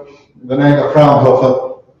know the name of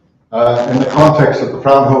Fraunhofer in the context of the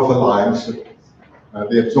Fraunhofer lines,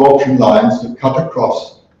 the absorption lines that cut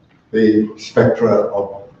across the spectra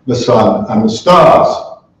of the sun and the stars.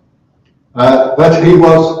 But he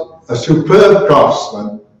was a superb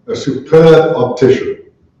craftsman, a superb optician.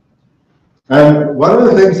 And one of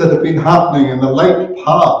the things that had been happening in the late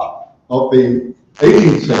part of the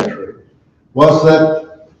 18th century was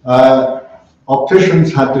that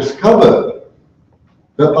opticians had discovered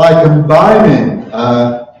that by combining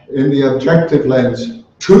in the objective lens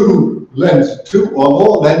two or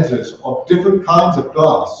more lenses of different kinds of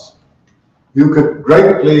glass, you could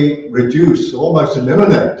greatly reduce, almost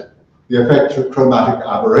eliminate, the effects of chromatic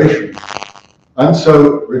aberration. And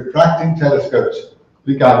so refracting telescopes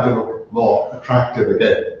began to look more attractive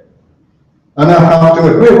again. And I have to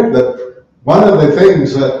admit that one of the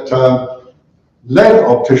things that led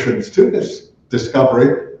opticians to this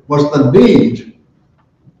discovery was the need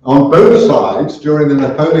on both sides during the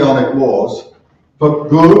Napoleonic Wars for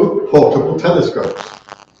good portable telescopes.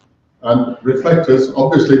 And reflectors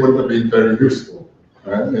obviously wouldn't have been very useful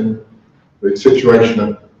in the situation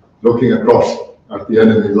of looking across at the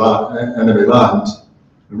enemy lines.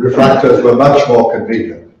 The refractors were much more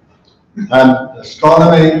convenient. And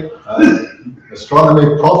astronomy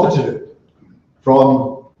profited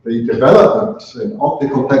from the developments in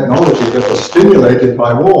optical technology that were stimulated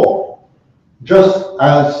by war. Just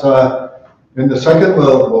as in the Second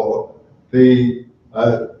World War, the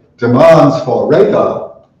demands for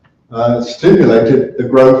radar stimulated the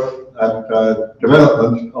growth and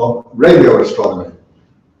development of radio astronomy.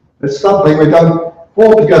 It's something we don't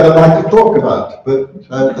altogether like to talk about, but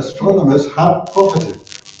astronomers have profited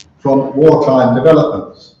from wartime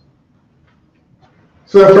developments.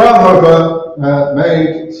 So Fraunhofer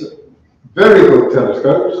made very good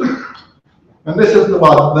telescopes, and this is the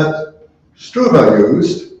one that Struve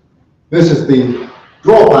used. This is the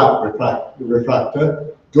Dorpat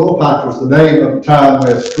refractor. Dorpat was the name of the town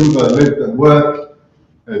where Struve lived and worked.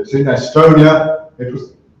 It's in Estonia.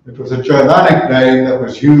 It was a Germanic name that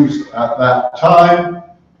was used at that time.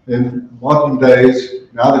 In modern days,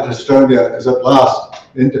 now that Estonia is at last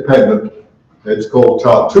independent, it's called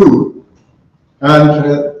Tartu. And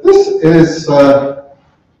this is the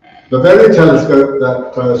very telescope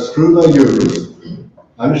that Struve used,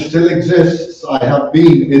 and it still exists. I have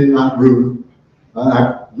been in that room, and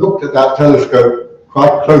I've looked at that telescope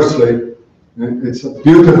quite closely. It's a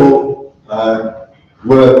beautiful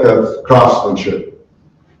work of craftsmanship.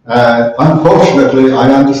 Unfortunately,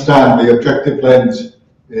 I understand the objective lens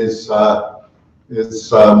is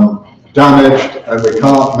damaged, and we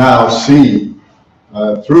can't now see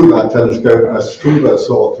through that telescope as Struve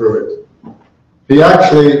saw through it. He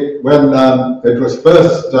actually, when it was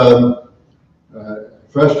first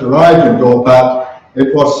arrived in Dorpat,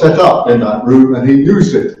 it was set up in that room, and he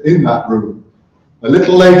used it in that room. A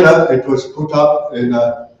little later, it was put up in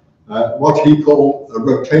what he called a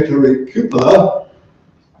rotatory cupola,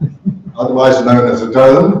 otherwise known as a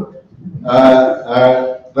dome.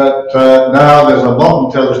 But now there's a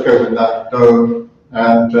modern telescope in that dome,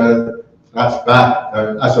 and that's back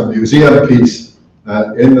as a museum piece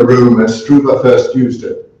in the room as Struve first used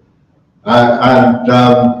it.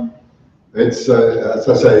 It's, as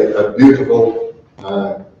I say, a beautiful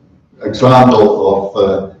example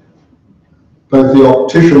of both the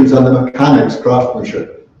opticians and the mechanics'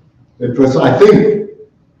 craftsmanship. It was, I think,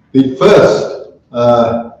 the first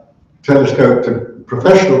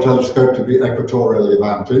professional telescope to be equatorially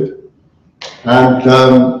mounted, and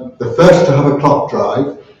the first to have a clock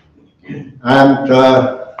drive, and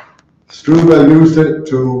Struve used it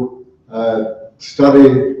to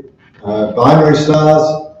study binary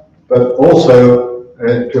stars, but also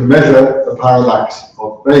to measure the parallax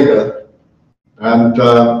of Vega. And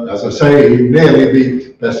as I say, he nearly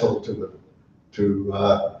beat Bessel to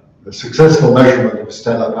the successful measurement of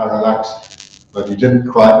stellar parallax, but he didn't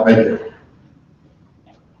quite make it.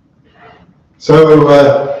 So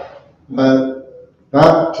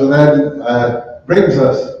that then brings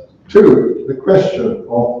us to the question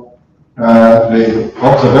of the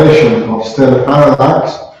observation of stellar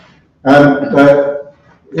parallax. And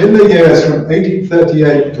in the years from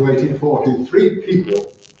 1838 to 1840, 3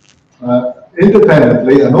 people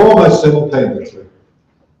independently and almost simultaneously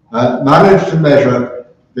managed to measure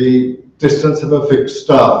the distance of a fixed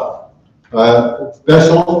star.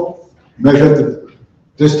 Bessel measured the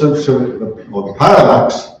distance or the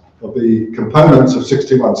parallax of the components of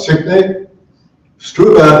 61 Cygni.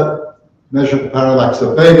 Struve measured the parallax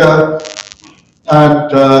of Vega, and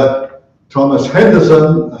Thomas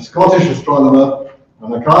Henderson, a Scottish astronomer,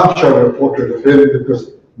 and I can't show a portrait of him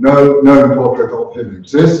because no known portrait of him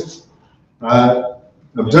exists,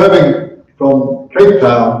 observing from Cape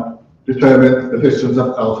Town, determined the distance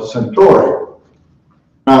of Alpha Centauri.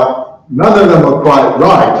 Now, none of them were quite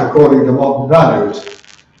right according to modern values,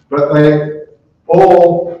 but they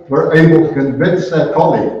all were able to convince their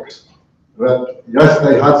colleagues that yes,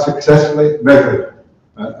 they had successfully measured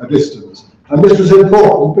a distance. And this was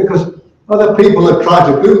important because other people had tried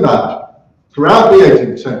to do that throughout the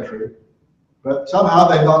 18th century, but somehow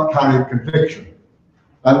they not carried conviction.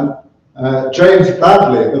 And James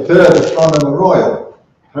Bradley, the third Astronomer Royal,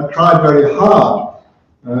 had tried very hard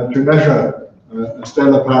to measure a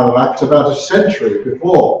stellar parallax about a century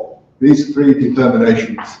before these 3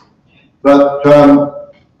 determinations. But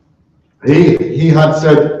he had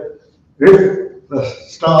said, if the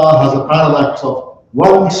star has a parallax of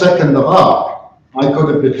 1 second of arc, I could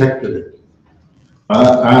have detected it.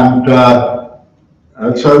 And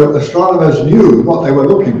so astronomers knew what they were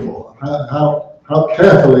looking for, how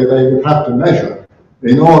carefully they would have to measure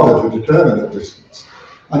in order to determine the distance.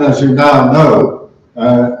 And as you now know,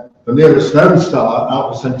 the nearest known star,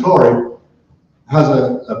 Alpha Centauri, has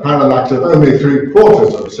a parallax of only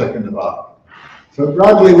 3/4 of a second of arc. So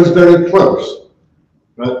Bradley was very close,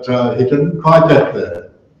 but he didn't quite get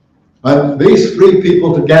there. And these 3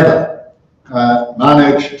 people together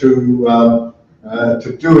managed to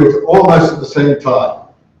do it almost at the same time.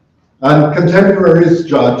 And contemporaries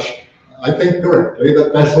judged, I think correctly,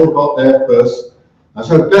 that Bessel got there first. And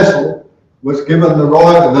so Bessel was given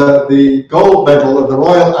the gold medal of the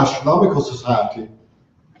Royal Astronomical Society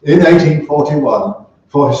in 1841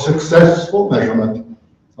 for his successful measurement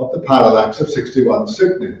of the parallax of 61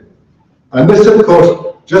 Cygni. And this, of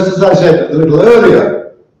course, just as I said a little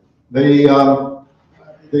earlier, the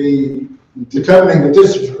determining the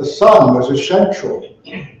distance of the sun was essential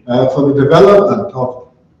for the development of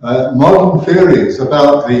modern theories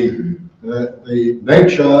about the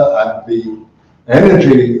nature and the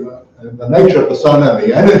energy, the nature of the sun and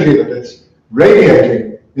the energy that it's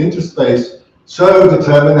radiating into space. So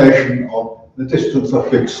determination of the distance of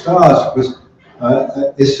fixed stars was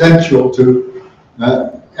essential to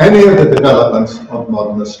any of the developments of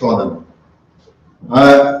modern astronomy.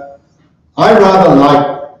 I rather like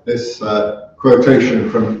this quotation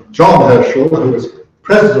from John Herschel, who was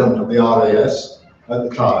president of the RAS at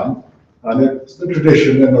the time, and it's the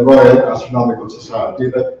tradition in the Royal Astronomical Society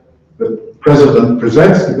that the president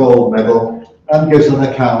presents the gold medal and gives an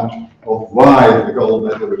account of why the gold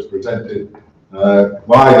medal was presented,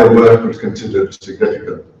 why the work was considered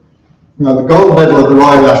significant. Now, the gold medal of the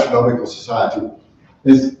Royal Astronomical Society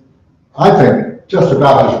is, I think, just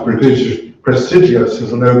about as prestigious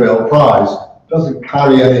as a Nobel Prize. Doesn't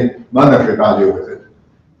carry any monetary value with it.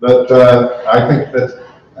 But I think that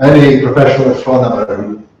any professional astronomer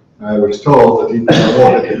who was told that he was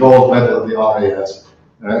awarded the gold medal of the RAS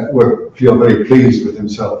would feel very pleased with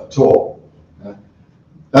himself at all.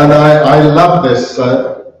 And I love this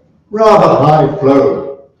rather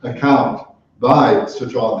high-flown account by Sir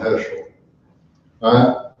John Herschel.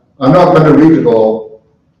 I'm not going to read it all.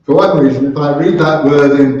 For one reason, if I read that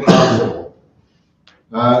word impossible,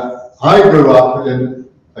 I grew up in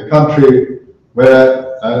a country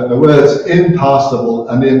where the words impassable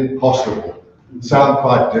and impossible sound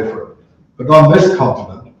quite different. But on this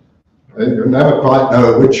continent, you never quite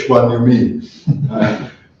know which one you mean.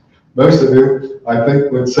 Most of you, I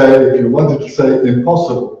think, would say, if you wanted to say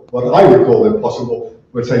impossible, what I would call impossible,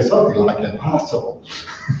 would say something like impassable.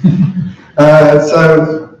 But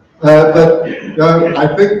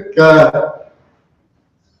I think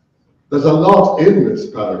there's a lot in this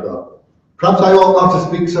paragraph. Perhaps I ought not to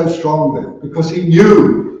speak so strongly, because he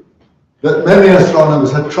knew that many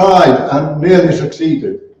astronomers had tried and nearly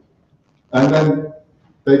succeeded, and then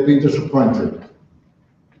they'd been disappointed.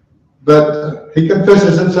 But he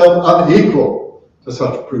confesses himself unequal to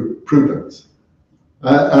such prudence.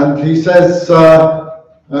 And he says,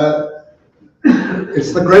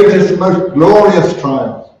 it's the greatest and most glorious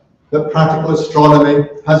triumph that practical astronomy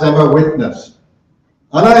has ever witnessed.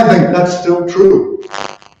 And I think that's still true.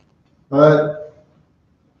 The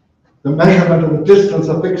measurement of the distance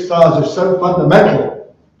of fixed stars is so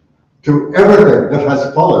fundamental to everything that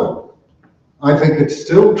has followed. I think it's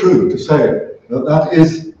still true to say that that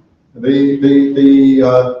is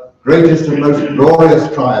the greatest and most glorious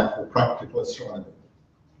triumph of practical astronomy.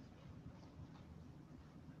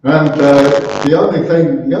 And the only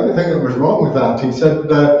thing that was wrong with that, he said,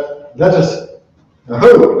 let us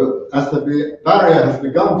hope that as the barrier has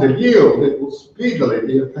begun to yield, it will speedily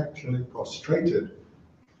be effectually prostrated.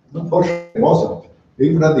 Unfortunately, it wasn't.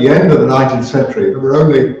 Even at the end of the 19th century, there were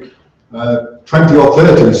only 20 or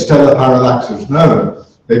 30 stellar parallaxes known.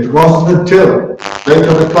 It wasn't until they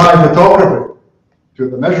could apply photography to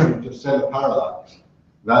the measurement of stellar parallax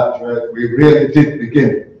that we really did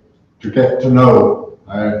begin to get to know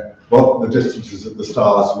what the distances of the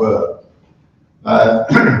stars were.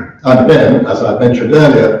 And then, as I mentioned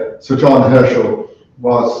earlier, Sir John Herschel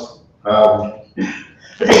was one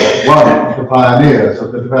of the pioneers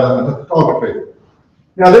of the development of photography.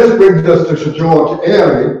 Now this brings us to Sir George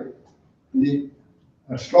Airy, the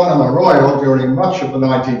astronomer royal during much of the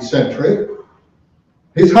 19th century.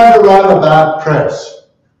 He's had a rather bad press,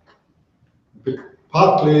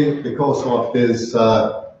 partly because of his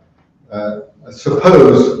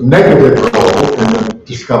supposed negative role in the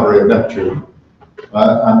discovery of Neptune,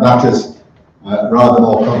 and that is rather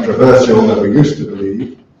more controversial than we used to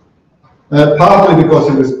believe, partly because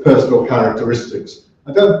of his personal characteristics.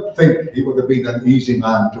 I don't think he would have been an easy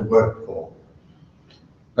man to work for.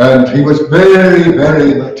 And he was very,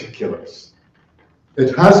 very meticulous.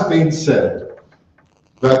 It has been said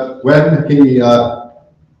that when he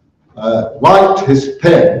wiped his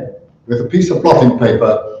pen with a piece of blotting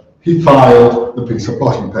paper, he filed the piece of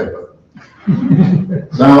blotting paper.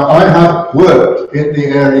 Now, I have worked in the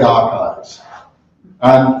Airy archives,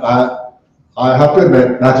 and I have to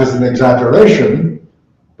admit that is an exaggeration,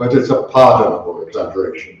 but it's a pardonable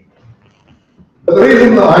exaggeration. But the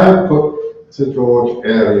reason that I have put Sir George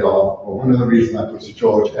Airy on, or one of the reasons I put Sir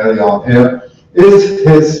George Airy on here, is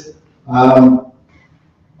his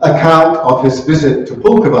account of his visit to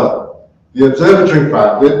Pulkovo, the observatory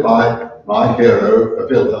founded by my hero,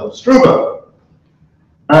 Wilhelm Struve.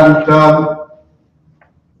 And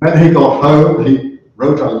when he got home, he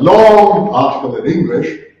wrote a long article in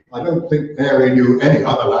English. I don't think Airy knew any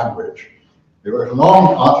other language. He wrote a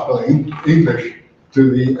long article in English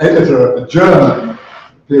to the editor of the German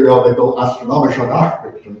periodical Astronomische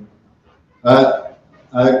Nachrichten,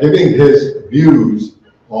 giving his views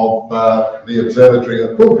of the observatory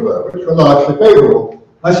at Pulkovo, which were largely favourable.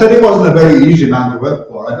 I said he wasn't a very easy man to work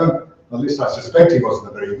for. At least I suspect he wasn't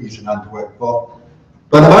a very easy man to work for.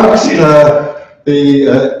 But amongst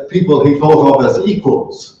the people he thought of as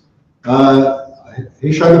equals,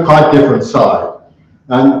 he showed a quite different side.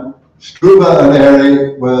 And Struve and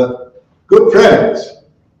Airy were good friends.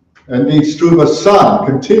 Indeed, Struve's son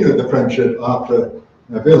continued the friendship after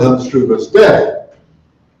Wilhelm Struve's death.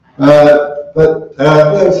 But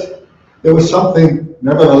there was something,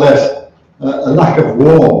 nevertheless, a lack of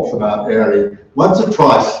warmth about Airy. Once or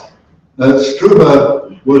twice,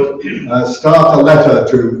 Struve would start a letter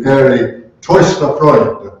to Airy, Teuster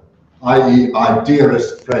Freund, i.e., my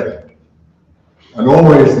dearest friend. And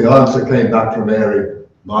always the answer came back from Airy,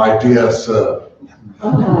 my dear sir.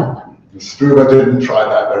 Struve didn't try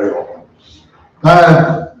that very often.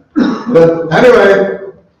 But anyway,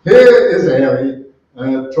 here is Airy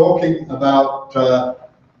talking about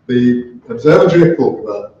the observatory of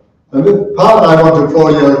Pulkovo. And the part I want to draw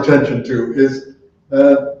your attention to is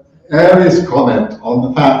Airy's comment on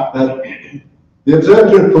the fact that the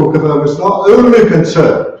observatory of Pulkovo was not only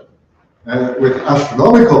concerned with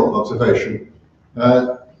astronomical observation.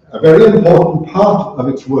 A very important part of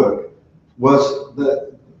its work was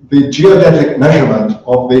the geodetic measurement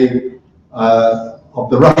of the of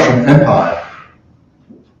the Russian Empire.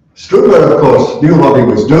 Struve, of course, knew what he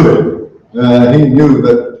was doing. He knew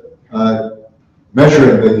that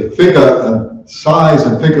measuring the figure and size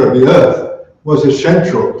and figure of the Earth was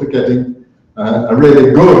essential to getting a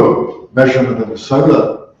really good measurement of the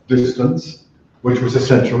solar distance, which was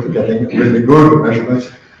essential to getting really good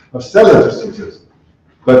measurements of stellar distances.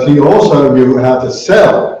 But he also knew how to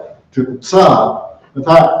sell to the Tsar the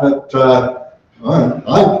fact that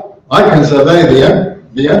I can survey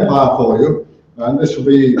the empire for you, and this will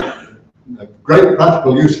be a great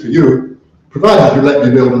practical use for you, provided you let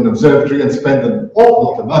me build an observatory and spend an awful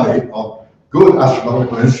lot of money on good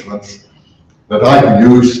astronomical instruments that I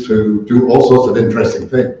can use to do all sorts of interesting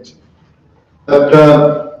things. But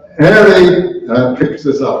Airy picks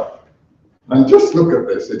this up. And just look at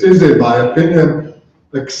this. It is, in my opinion,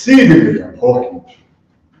 exceedingly important,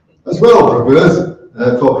 as well for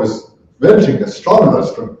preventing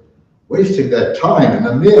astronomers from wasting their time in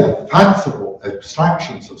the mere fanciful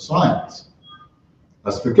abstractions of science,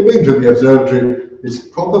 as for giving to the observatory its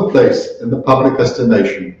proper place in the public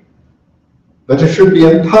estimation, that it should be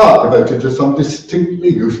in part devoted to some distinctly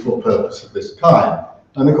useful purpose of this kind.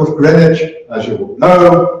 And of course, Greenwich, as you will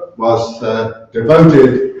know, was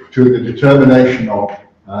devoted to the determination of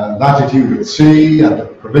latitude at sea and the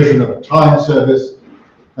provision of a time service.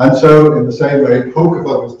 And so, in the same way,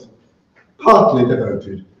 Pulkovo was partly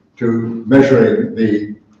devoted to measuring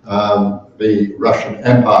the Russian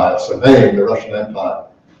Empire, surveying the Russian Empire.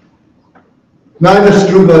 Neither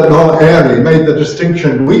Struve nor Airy made the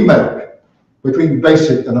distinction we make between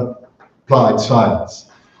basic and applied science.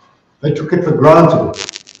 They took it for granted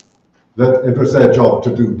that it was their job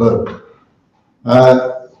to do both.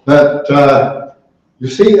 You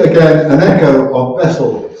see again an echo of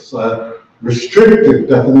Bessel's restrictive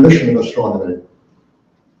definition of astronomy,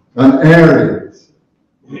 and Airy's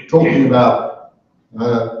talking about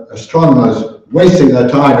astronomers wasting their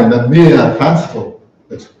time in the mere fanciful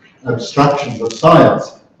abstractions of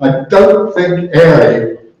science. I don't think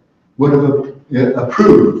Airy would have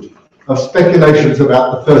approved of speculations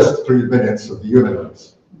about the first 3 minutes of the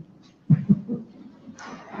universe.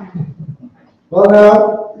 Well,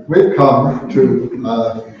 now we've come to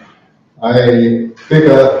a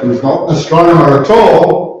figure who's not an astronomer at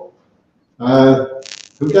all,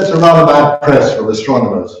 who gets a rather bad press from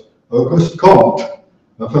astronomers. Auguste Comte,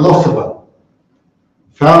 a philosopher,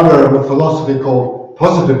 founder of a philosophy called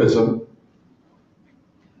positivism,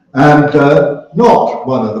 and not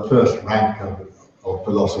one of the first rank of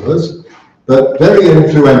philosophers, but very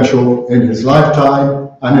influential in his lifetime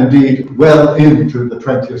and indeed well into the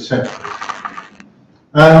 20th century.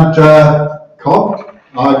 And Comte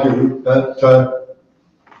argued that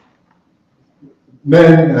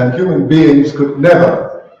men and human beings could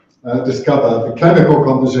never discover the chemical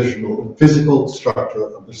composition or the physical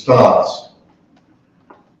structure of the stars.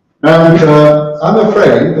 And I'm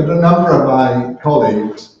afraid that a number of my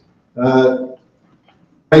colleagues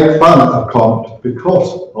make fun of Comte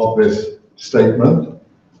because of this statement,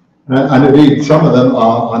 and indeed some of them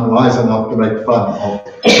are unwise enough to make fun of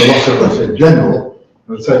philosophers in general,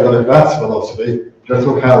 and say, well, if that's philosophy, just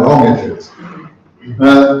look how wrong it is.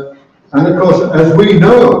 And of course, as we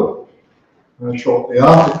know, shortly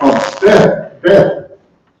after Comte's death,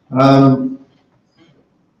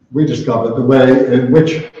 we discovered the way in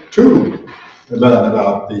which to learn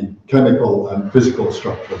about the chemical and physical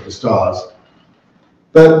structure of the stars.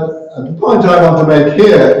 But the point I want to make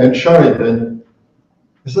here in showing him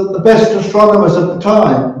is that the best astronomers at the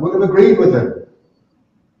time would have agreed with him.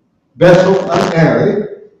 Bessel and Airy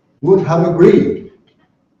would have agreed.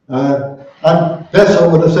 And Bessel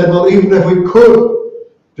would have said, well, even if we could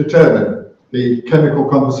determine the chemical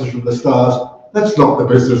composition of the stars, that's not the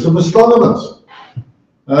business of astronomers.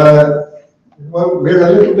 Well, we're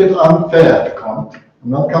a little bit unfair to Comte,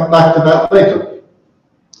 and I'll come back to that later.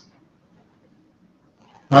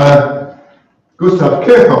 Gustav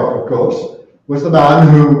Kirchhoff, of course, was the man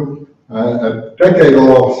who, a decade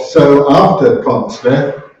or so after Comte's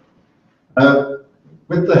death,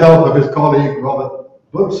 with the help of his colleague Robert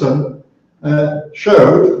Bunsen,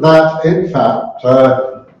 showed that, in fact,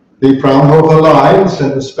 the Fraunhofer lines in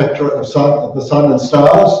the spectra of the sun and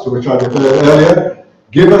stars, to which I referred earlier,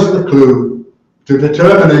 give us the clue to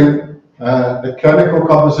determining the chemical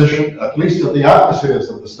composition, at least of the atmospheres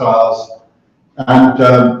of the stars.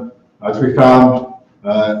 And as we found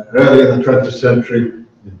early in the 20th century,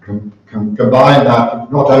 you can combine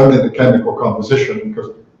that not only the chemical composition,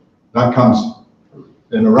 because that comes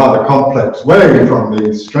in a rather complex way from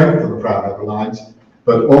the strength of the Fraunhofer lines,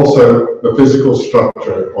 but also the physical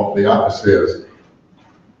structure of the atmospheres.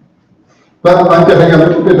 But I'm getting a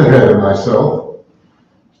little bit ahead of myself,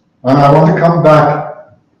 and I want to come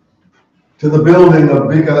back to the building of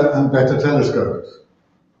bigger and better telescopes.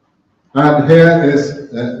 And here is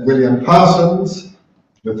William Parsons,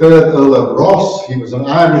 the third Earl of Ross. He was an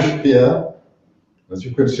Irish peer, as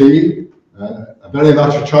you can see, very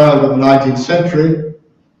much a child of the 19th century,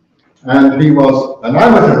 and he was an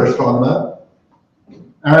amateur astronomer,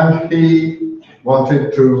 and he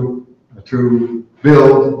wanted to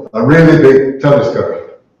build a really big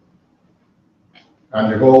telescope.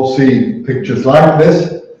 And you've all seen pictures like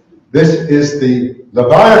this. This is the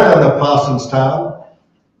Leviathan of Parsonstown,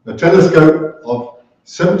 a telescope of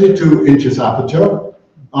 72 inches aperture,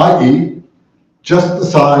 i.e. just the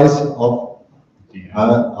size of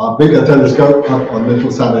our bigger telescope up on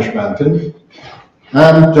Little Sanish Mountain.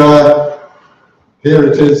 And here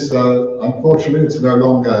it is. Unfortunately, it's no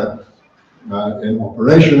longer in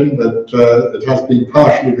operation, but it has been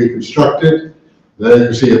partially reconstructed. There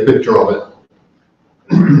you see a picture of it.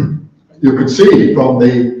 You can see from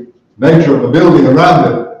the nature of the building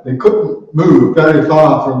around it, it couldn't move very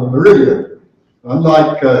far from the meridian,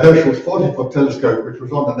 unlike Herschel's 40-foot telescope, which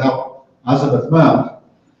was on an azimuth mount.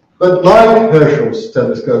 But like Herschel's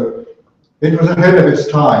telescope, it was ahead of its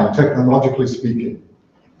time, technologically speaking.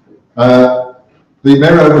 The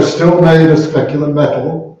mirror was still made of speculum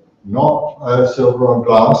metal, not silver or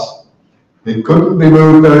glass. It couldn't be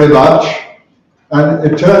moved very much, and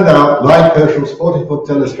it turned out, like Herschel's 40-foot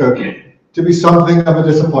telescope, to be something of a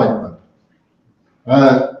disappointment.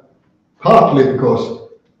 Partly because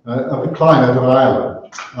of the climate of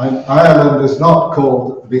Ireland. Ireland is not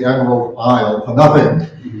called the Emerald Isle for nothing.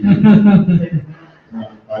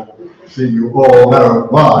 I see you all know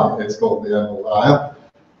why it's called the Emerald Isle.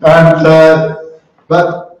 And,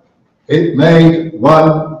 but it made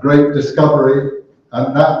one great discovery,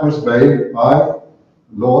 and that was made by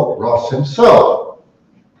Lord Ross himself.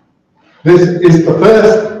 This is the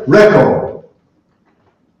first record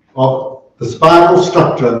of the spiral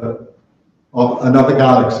structure of another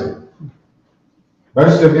galaxy.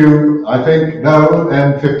 Most of you, I think, know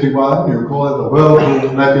M51. You call it the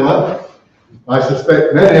Whirlpool Nebula. I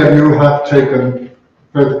suspect many of you have taken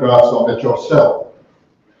photographs of it yourself.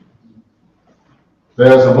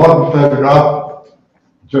 There's a modern photograph,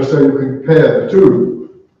 just so you can compare the two.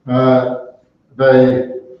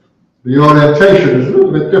 The orientation is a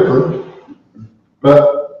little bit different,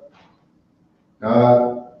 but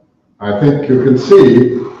I think you can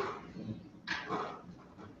see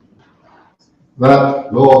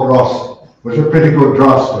that Lord Ross was a pretty good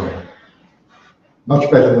draftsman, much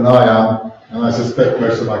better than I am, and I suspect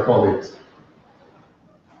most of my colleagues.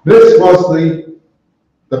 This was the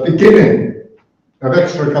beginning of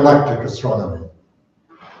extragalactic astronomy.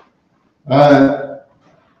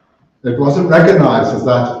 It wasn't recognized as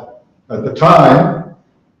that at the time.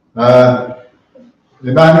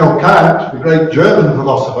 Immanuel Kant, the great German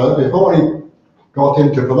philosopher, before he got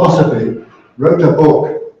into philosophy, wrote a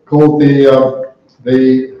book called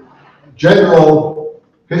the General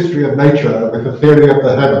History of Nature with the Theory of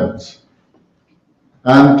the Heavens.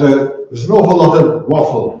 And there's an awful lot of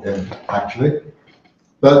waffle in it, actually.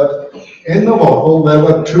 But in the waffle, there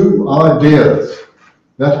were two ideas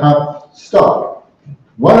that have stuck.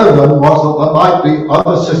 One of them was that there might be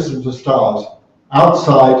other systems of stars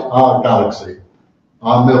outside our galaxy,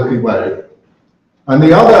 our Milky Way. And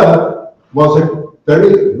the other was a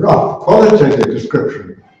very rough qualitative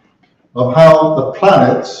description of how the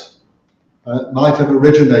planets might have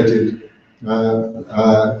originated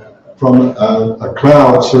from a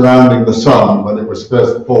cloud surrounding the sun when it was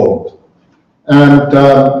first formed. And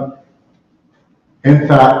in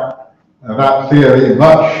fact, that theory,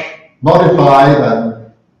 much modified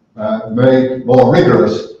and made more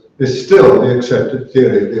rigorous, is still the accepted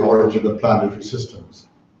theory of the origin of planetary systems.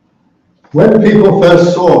 When people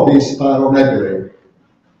first saw these spiral nebulae,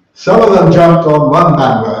 some of them jumped on one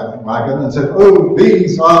bandwagon and said, oh,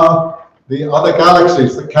 these are the other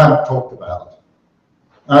galaxies that Kant talked about.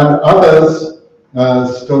 And others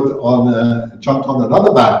jumped on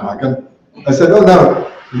another bandwagon and said, oh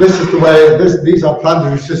no, this is the way, these are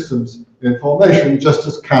planetary systems in formation, just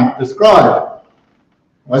as Kant described.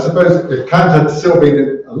 I suppose if Kant had still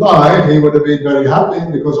been alive, he would have been very happy,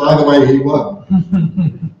 because either way he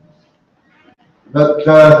won. But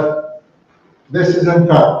this is in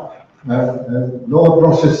fact, Lord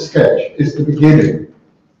Ross's sketch is the beginning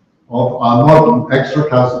of our modern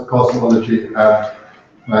extracosmology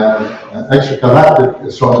and extragalactic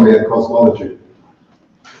astronomy and cosmology.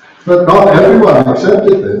 But not everyone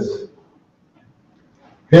accepted this.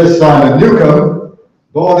 Here's Simon Newcomb,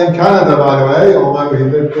 born in Canada, by the way, although he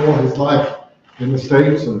lived all his life in the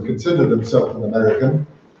States and considered himself an American.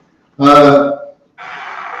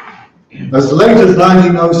 As late as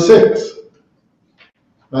 1906,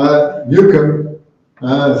 Newcomb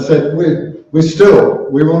said,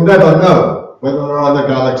 we will never know whether there are other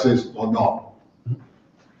galaxies or not.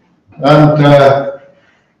 And,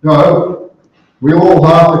 we all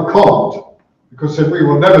laughed at Comte, because said we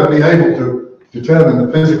will never be able to determine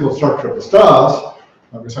the physical structure of the stars.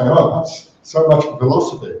 And we say, oh, that's so much for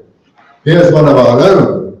philosophy. Here's one of our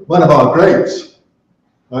own, one of our greats.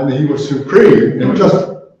 And he was supreme in just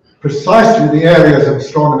precisely the areas of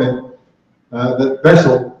astronomy that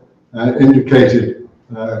Bessel indicated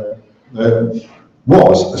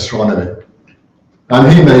was astronomy.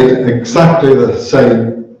 And he made exactly the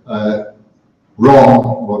same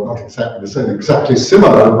wrong, well, not exactly the same, exactly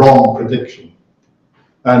similar wrong prediction.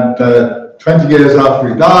 And 20 years after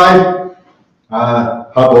he died,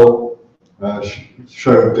 Hubble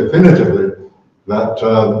showed definitively that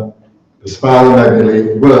the spiral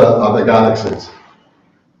nebulae were other galaxies.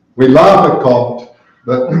 We laugh at Comte,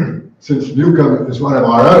 but since Newcomb is one of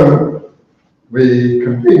our own, we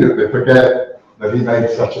conveniently forget that he made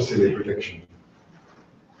such a silly prediction.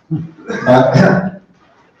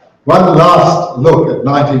 One last look at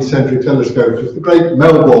 19th century telescopes was the great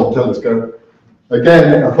Melbourne telescope,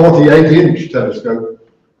 again a 48-inch telescope,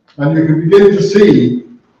 and you can begin to see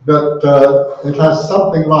that it has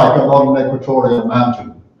something like a modern equatorial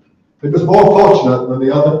mountain. It was more fortunate than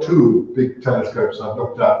the other two big telescopes I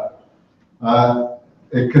looked at.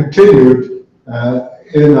 It continued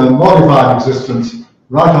in a modified existence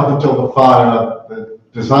right up until the fire, the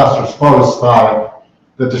disastrous forest fire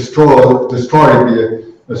that destroyed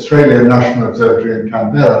the Australian National Observatory in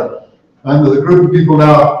Canberra. And there's a group of people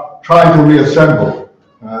now trying to reassemble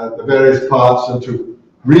the various parts and to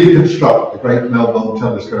reconstruct the great Melbourne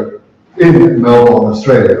telescope in Melbourne,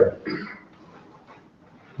 Australia.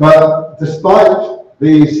 But despite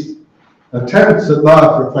these attempts at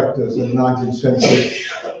large reflectors in the 19th century,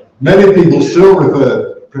 many people still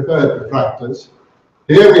preferred refractors.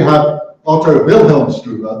 Here we have Otto Wilhelm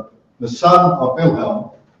Struve, the son of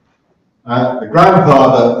Wilhelm, the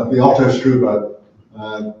grandfather of the Otto Struve,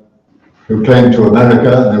 who came to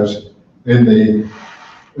America and was in the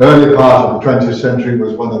early part of the 20th century,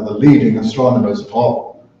 was one of the leading astronomers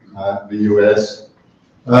of the US.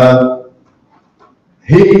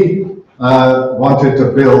 He wanted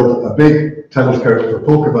to build a big telescope for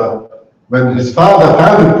Pulkover. When his father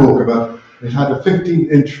founded Pulkover, it had a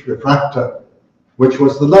 15-inch refractor, which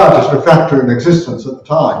was the largest refractor in existence at the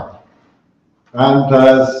time. And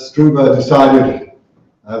Struve decided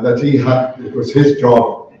that it was his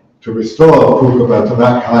job to restore Pulkover to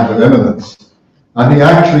that kind of eminence. And he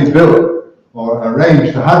actually built, or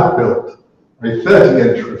arranged to have built, a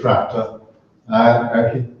 30-inch refractor.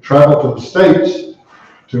 And he traveled to the States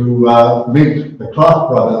to meet the Clark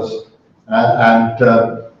brothers, and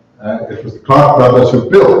it was the Clark brothers who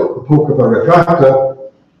built the Pulkover refractor.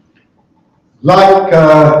 Like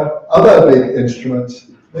other big instruments,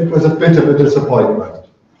 it was a bit of a disappointment.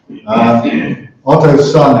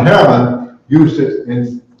 Otto's son Hermann used it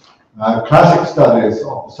in classic studies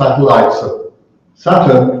of the satellites of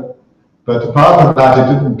Saturn, but apart from that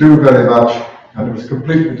it didn't do very much, and it was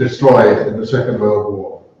completely destroyed in the Second World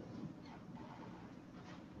War.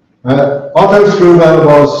 Otto Struve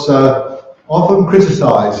was often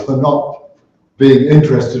criticized for not being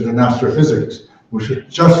interested in astrophysics, which was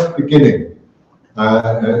just beginning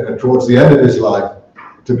towards the end of his life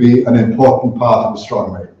to be an important part of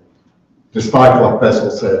astronomy, despite what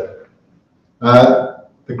Bessel said.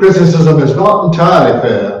 The criticism is not entirely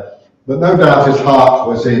fair, but no doubt his heart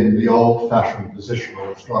was in the old-fashioned position of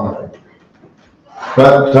astronomy.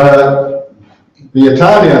 But the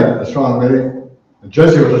Italian astronomer, the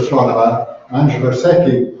Jesuit astronomer, Angelo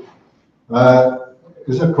Secchi,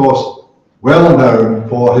 is of course well known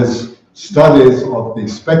for his studies of the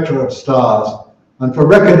spectra of stars and for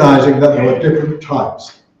recognizing that there were different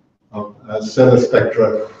types of stellar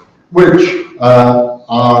spectra, which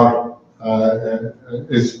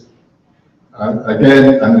is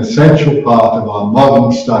again an essential part of our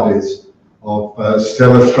modern studies of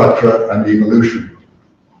stellar structure and evolution.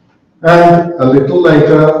 And a little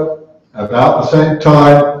later, about the same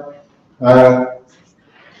time,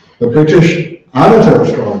 the British amateur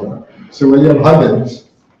astronomer, Sir William Huggins,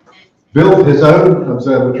 built his own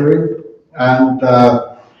observatory and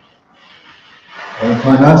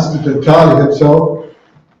financed it entirely himself,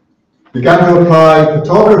 began to apply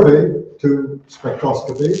photography to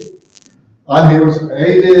spectroscopy, and he was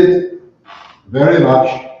aided very much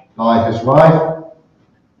by his wife,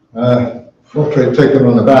 portrait taken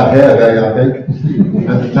on a bad hair day, I think,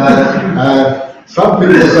 and some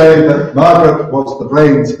people say that Margaret was the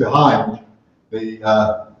brains behind the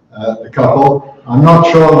couple. I'm not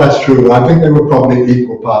sure that's true. I think they were probably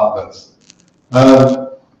equal partners.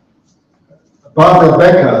 Barbara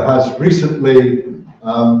Becker has recently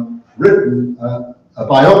written a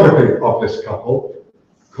biography of this couple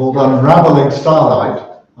called Unraveling Starlight.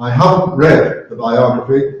 I haven't read the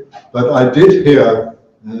biography, but I did hear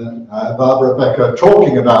Barbara Becker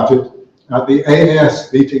talking about it at the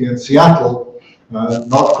AAS meeting in Seattle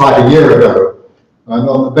not quite a year ago. And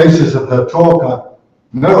on the basis of her talk, I have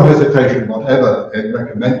no hesitation whatever in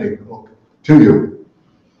recommending the book to you.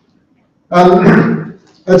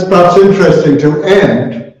 It's perhaps interesting to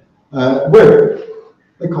end with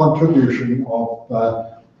the contribution of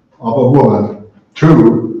a woman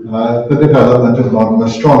to the development of modern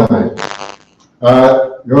astronomy.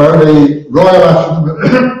 The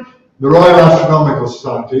Royal Astronomical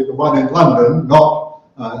Society, the one in London, not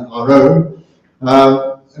our own,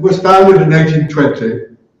 it was founded in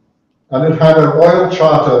 1820, and it had a royal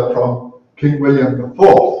charter from King William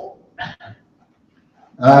IV.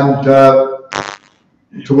 And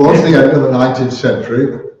towards the end of the 19th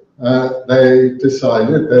century, they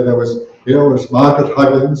decided that here was Margaret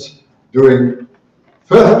Huggins doing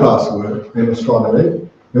first-class work in astronomy.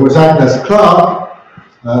 There was Agnes Clerk,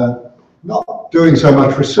 not doing so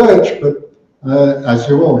much research, but as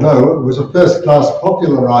you all know, was a first-class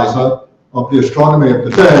popularizer of the astronomy of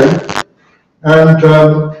the day, and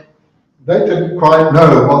they didn't quite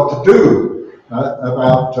know what to do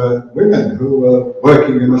about women who were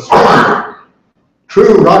working in astronomy.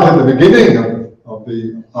 True, right at the beginning of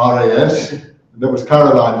the RAS, there was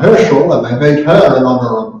Caroline Herschel, and they made her an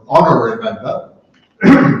honorary member.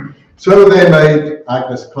 So they made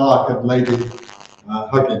Agnes Clerk and Lady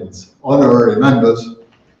Huggins honorary members,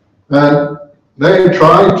 and they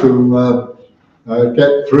tried to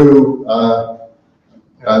get through a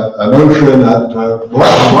notion at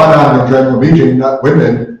one annual general meeting that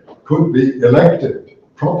women could be elected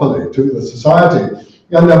properly to the society,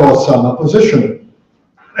 and there was some opposition.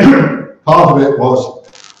 Part of it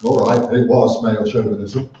was, all right, it was male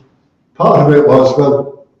chauvinism. Part of it was,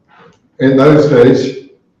 well, in those days,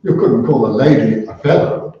 you couldn't call a lady a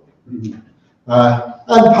fellow. And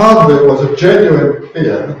part of it was a genuine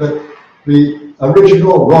fear that the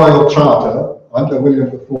original royal charter under William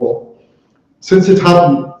IV, since it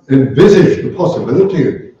hadn't envisaged the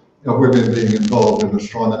possibility of women being involved in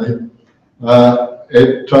astronomy,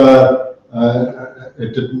 it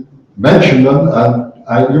didn't mention them,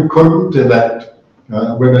 and you couldn't elect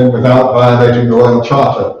women without violating the royal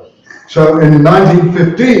charter. So in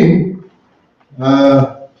 1915,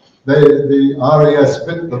 the RAS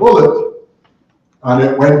bit the bullet, and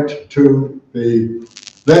it went to the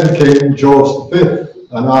then King George V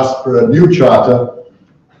and asked for a new charter,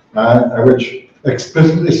 which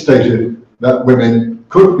explicitly stated that women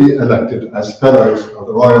could be elected as fellows of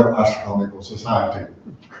the Royal Astronomical Society.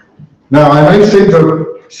 Now, I may seem to have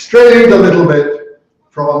strayed a little bit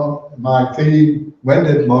from my theme, when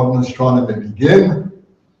did modern astronomy begin?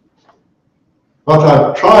 What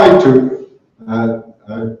I've tried to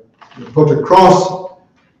put across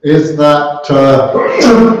is that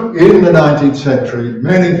in the 19th century,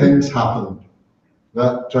 many things happened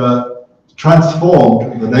that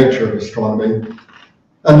transformed the nature of astronomy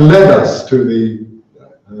and led us to the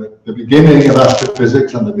beginning of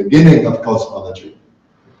astrophysics and the beginning of cosmology.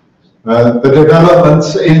 The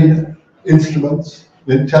developments in instruments,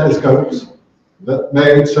 in telescopes, that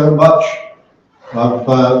made so much of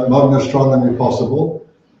modern astronomy possible.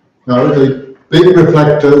 Now, the big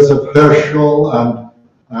reflectors of Herschel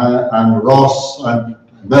and Ross and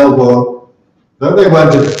Melbourne, though they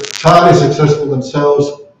weren't entirely successful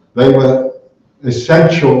themselves, they were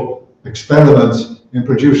essential experiments in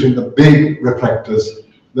producing the big reflectors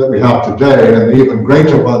that we have today, and the even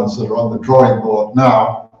greater ones that are on the drawing board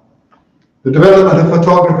now. The development of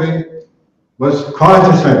photography was quite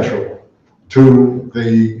essential to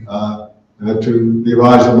the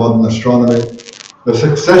rise of modern astronomy. The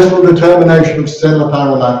successful determination of stellar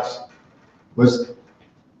parallax was,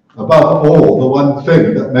 above all, the one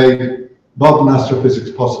thing that made modern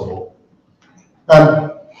astrophysics possible.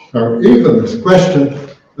 And even this question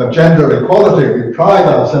of gender equality, we pride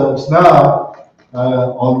ourselves now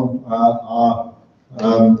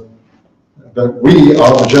that we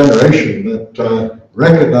are the generation that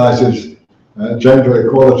recognizes gender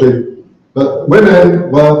equality, but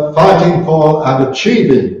women were fighting for and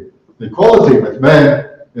achieving equality with men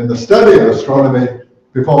in the study of astronomy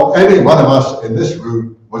before any one of us in this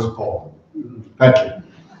room was born. Thank you.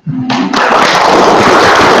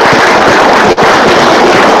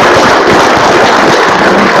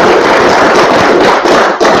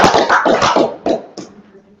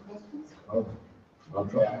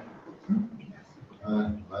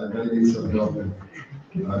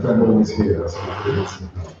 he's here. So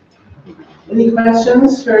Any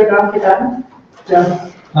questions for Dr. Dutton? Jim?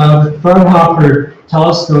 The Fraunhofer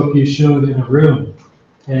telescope you showed in a room,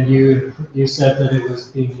 and you said that it was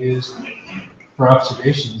being used for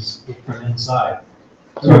observations from inside.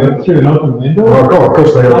 So through an open window? Oh, of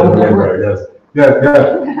course they How open did the that window, work? yes.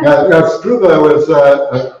 Yeah, Struve was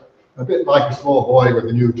a bit like a small boy with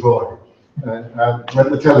a new toy. When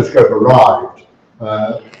the telescope arrived,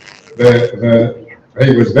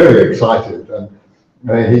 he was very excited, and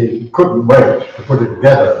he couldn't wait to put it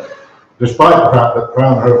together, despite the fact that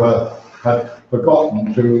Fraunhofer had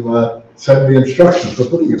forgotten to send the instructions for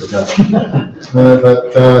putting it together.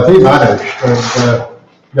 But he managed, and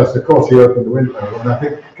yes, of course, he opened the window, and I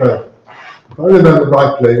think, if I remember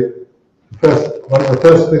rightly, one of the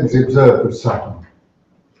first things he observed was Saturn.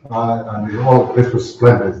 And he thought, oh, this was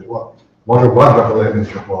splendid. What a wonderful image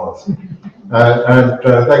it was.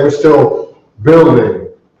 They were still building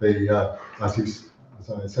the, as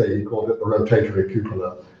I say, he called it the rotatory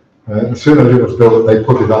cupola. As soon as it was built, they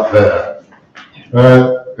put it up there.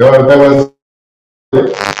 There was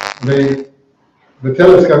the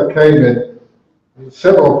telescope came in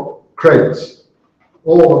several crates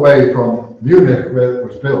all the way from Munich, where it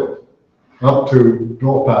was built, up to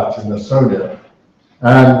Dorpat in Estonia.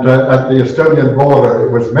 And at the Estonian border,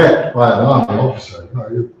 it was met by an army officer.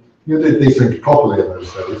 You did these things properly in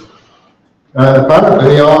those days.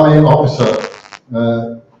 Apparently, the army officer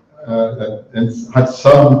had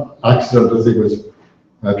some accident as he was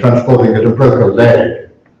transporting it and broke a leg.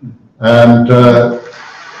 And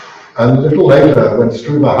a little later, when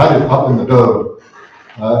Struve had it up in the dome,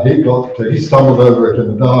 he stumbled over it in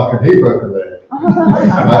the dark and he broke a leg.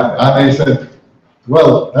 And he said,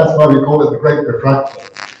 well, that's why we call it the Great Refractor.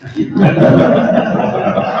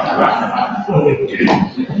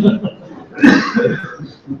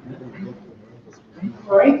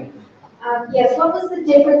 Lori? Yes, what was the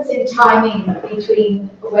difference in timing between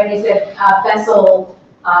when you said Bessel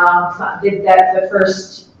did the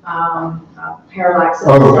first parallax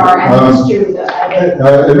of the star and Struve?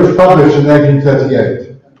 It was published in 1838.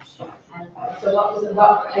 So what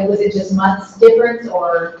was it just months difference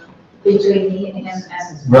or between me and him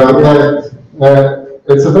and? Well,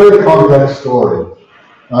 it's a very complex story.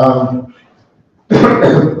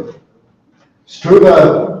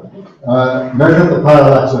 Struve measured the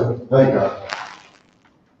parallax of Vega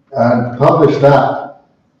and published that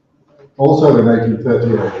also in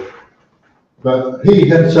 1838. But he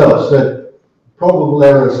himself said probable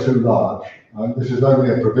error is too large. This is only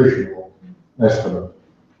a provisional estimate.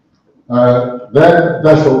 Then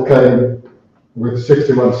Bessel came with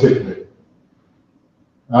 61 Cygni.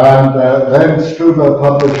 And then Struve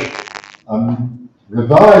published a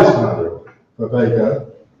revised value for Vega,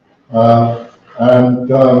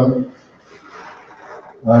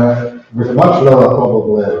 with a much lower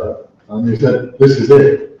probable error. And he said, this is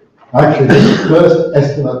it. Actually, his first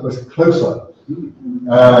estimate was closer to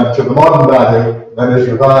the modern value than his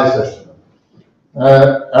revised estimate.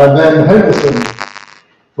 And then Henderson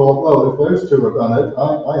thought, well, if those two have done it,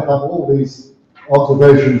 I have all these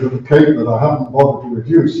observations of the Cape that I haven't bothered to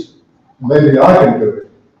reduce. Maybe I can do it.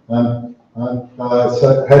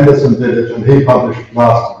 So Henderson did it, and he published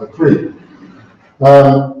last of the three.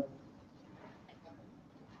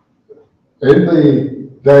 In the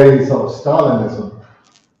days of Stalinism,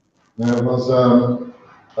 there was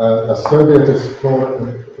a Soviet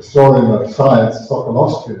historian of science,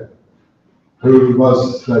 Sokolovsky, who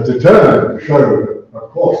was determined to show that, of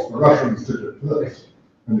course, the Russians did it first.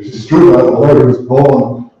 And it is true that although he was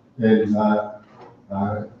born in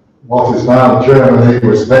what is now Germany,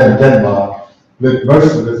 was then Denmark, lived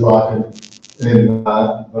most of his life in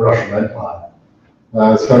the Russian Empire.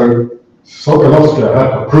 So Sokolovsky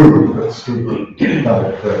had to prove that Struve had done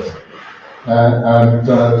it first. And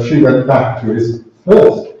she went back to his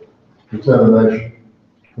first determination,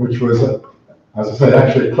 which was, as I say,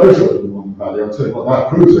 actually closer to the one value. I'd say, well, that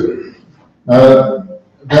proves it.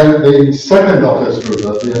 Then the second Dr.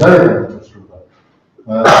 Struve, the American Dr. Struve,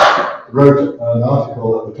 wrote an article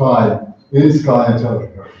at the time in Sky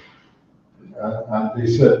Intelligence, and he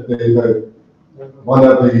said one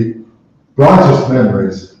of the brightest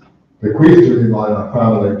memories bequeathed to me by my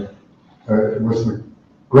family was the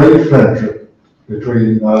great friendship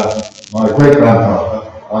between my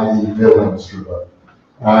great-grandfather, i.e. Wilhelm Struve,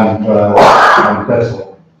 and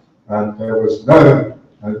Bessel. And there was no,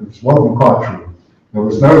 it wasn't quite true, there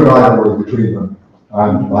was no rivalry between them,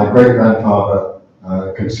 and my great-grandfather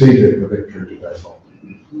conceded the victory to Bessel.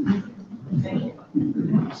 Thank you.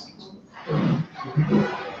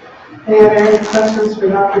 Any other questions for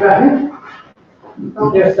Dr. Button?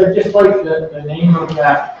 Yes, I'd just like the name of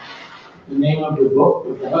that the name of your book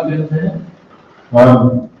with the huggins in it?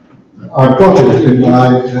 I've got it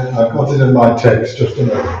in my text, just a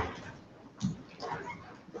moment.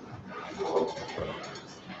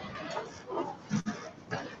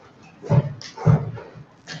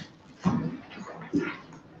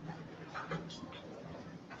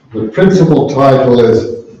 The principal title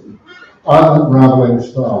is Unraveling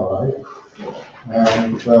Starlight,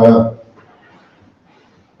 and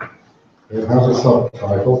it has a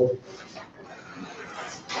subtitle.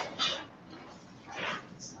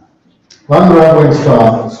 Unraveling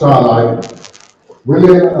Starlight,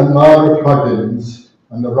 William and Margaret Huggins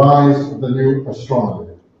and the Rise of the New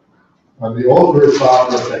Astronomy. And the author is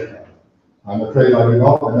Barbara Becker. I'm afraid I do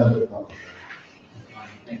not remember that.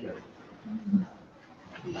 Thank you.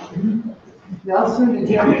 Nelson, did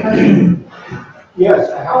you have a question?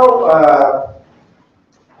 Yes,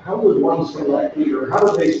 how would one select, or how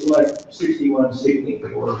would they select 61 Cygni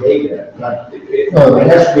or Vega? It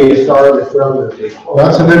has to be a star that's relatively close.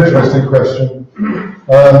 That's an interesting question.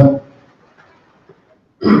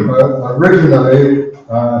 Originally,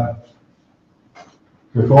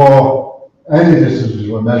 before any distances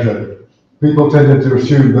were measured, people tended to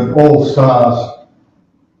assume that all stars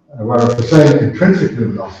were of the same intrinsic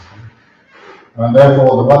luminosity, and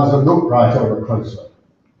therefore the ones that look brighter were closer.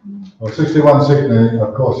 Well, 61 Cygni,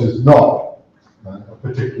 of course, is not a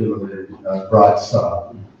particularly bright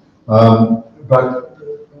star. But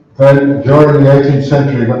then, during the 18th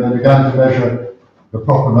century, when they began to measure the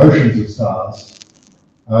proper motions of stars,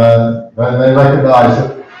 then they recognized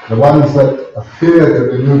that the ones that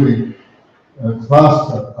appeared to be moving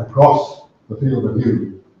faster across the field of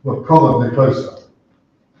view were probably closer.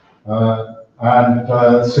 And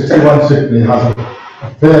 61 Cygni has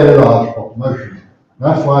a fairly large proper motion.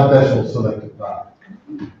 That's why Bessel selected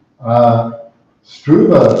that.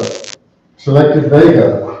 Struve selected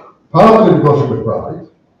Vega, partly because it was bright,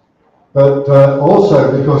 but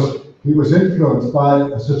also because he was influenced by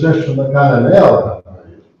a suggestion that Galileo had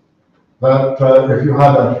made, that if you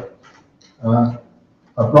had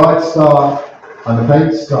a bright star and a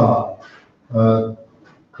faint star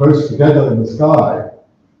close together in the sky,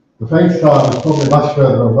 the faint star was probably much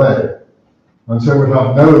further away, and so would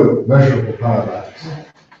have no measurable parallax,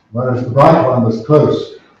 whereas the bright one was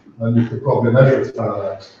close, and you could probably measure its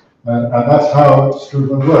parallax. And that's how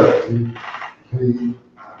Struve worked. He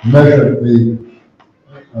measured the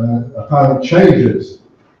apparent changes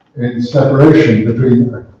in separation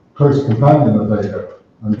between a close companion of Vega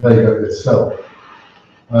and Vega itself.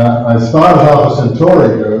 As far as Alpha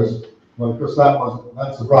Centauri goes, well, of course,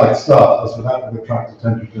 that's a bright star, that's what that would attract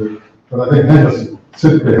attention to. But I think Henderson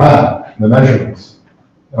simply had the measurements.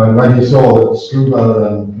 And when he saw that Struve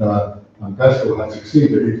and Bessel had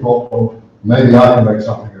succeeded, he thought, well, maybe I can make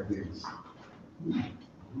something of these.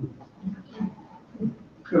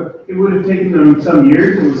 It would have taken them some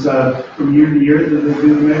years. It was from year to year that they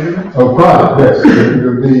do the measurements? Oh, quite, yes.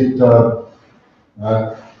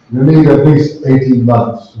 You need at least 18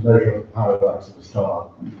 months to measure the parallax of a star.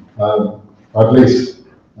 At least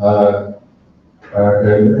in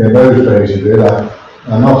those days you did.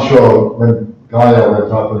 I'm not sure when Gaia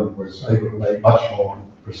went up and was able to make much more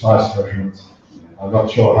precise measurements. I'm not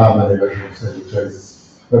sure how many measurements they would take.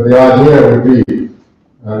 But the idea would be,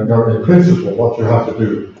 in principle, what you have to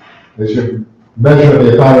do is you measure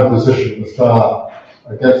the apparent position of the star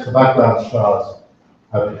against the background stars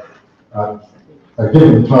at a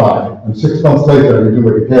given time, and 6 months later you do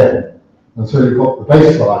it again. And so you've got the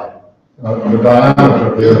baseline of the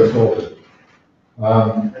diameter of the Earth's orbit.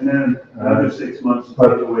 And then another 6 months.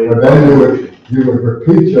 But then you would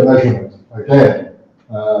repeat your measurement again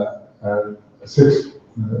 6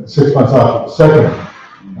 months after the second,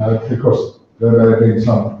 because there may have been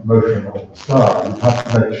some motion of the star. You have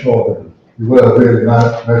to make sure that you were really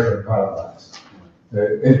measuring parallax.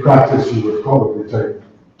 In practice, you would probably take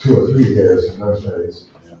 2 or 3 years in those days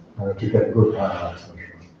to get good parallax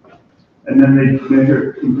measurement. And then they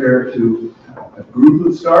measure, compare it to a group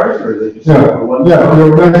of stars, or they just one star?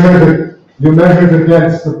 You measure it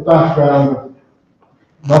against the background of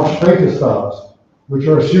much fainter stars, which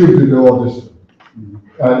are assumed to be more distant.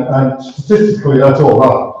 And statistically, that's all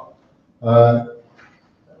right.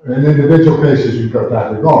 In individual cases, you've got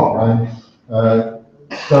badly wrong.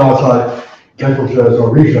 Stars like Betelgeuse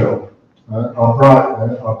or Rigel are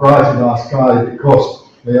bright in our sky because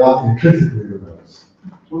they are intrinsically luminous.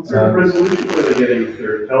 What sort of resolution were they getting with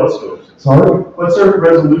their telescopes? Sorry? What sort of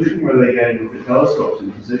resolution were they getting with the telescopes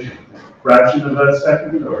in position? A fraction of a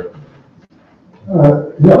second, or?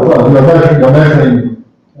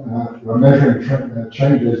 You're measuring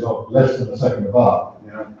changes of less than a second apart.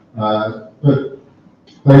 But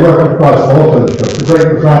they work across voltage, but the great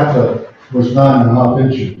refractor was 9.5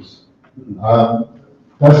 inches.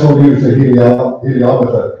 Vessel used a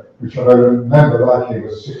heliometer, which if I remember rightly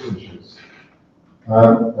was 6 inches.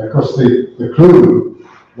 Of course, the clue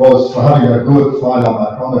was for having a good final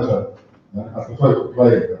micrometer at the focal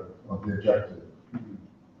plane of the objective.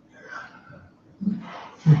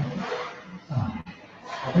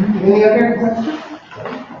 Any other questions?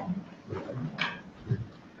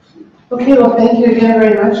 Okay, well, thank you again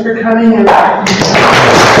very much for coming and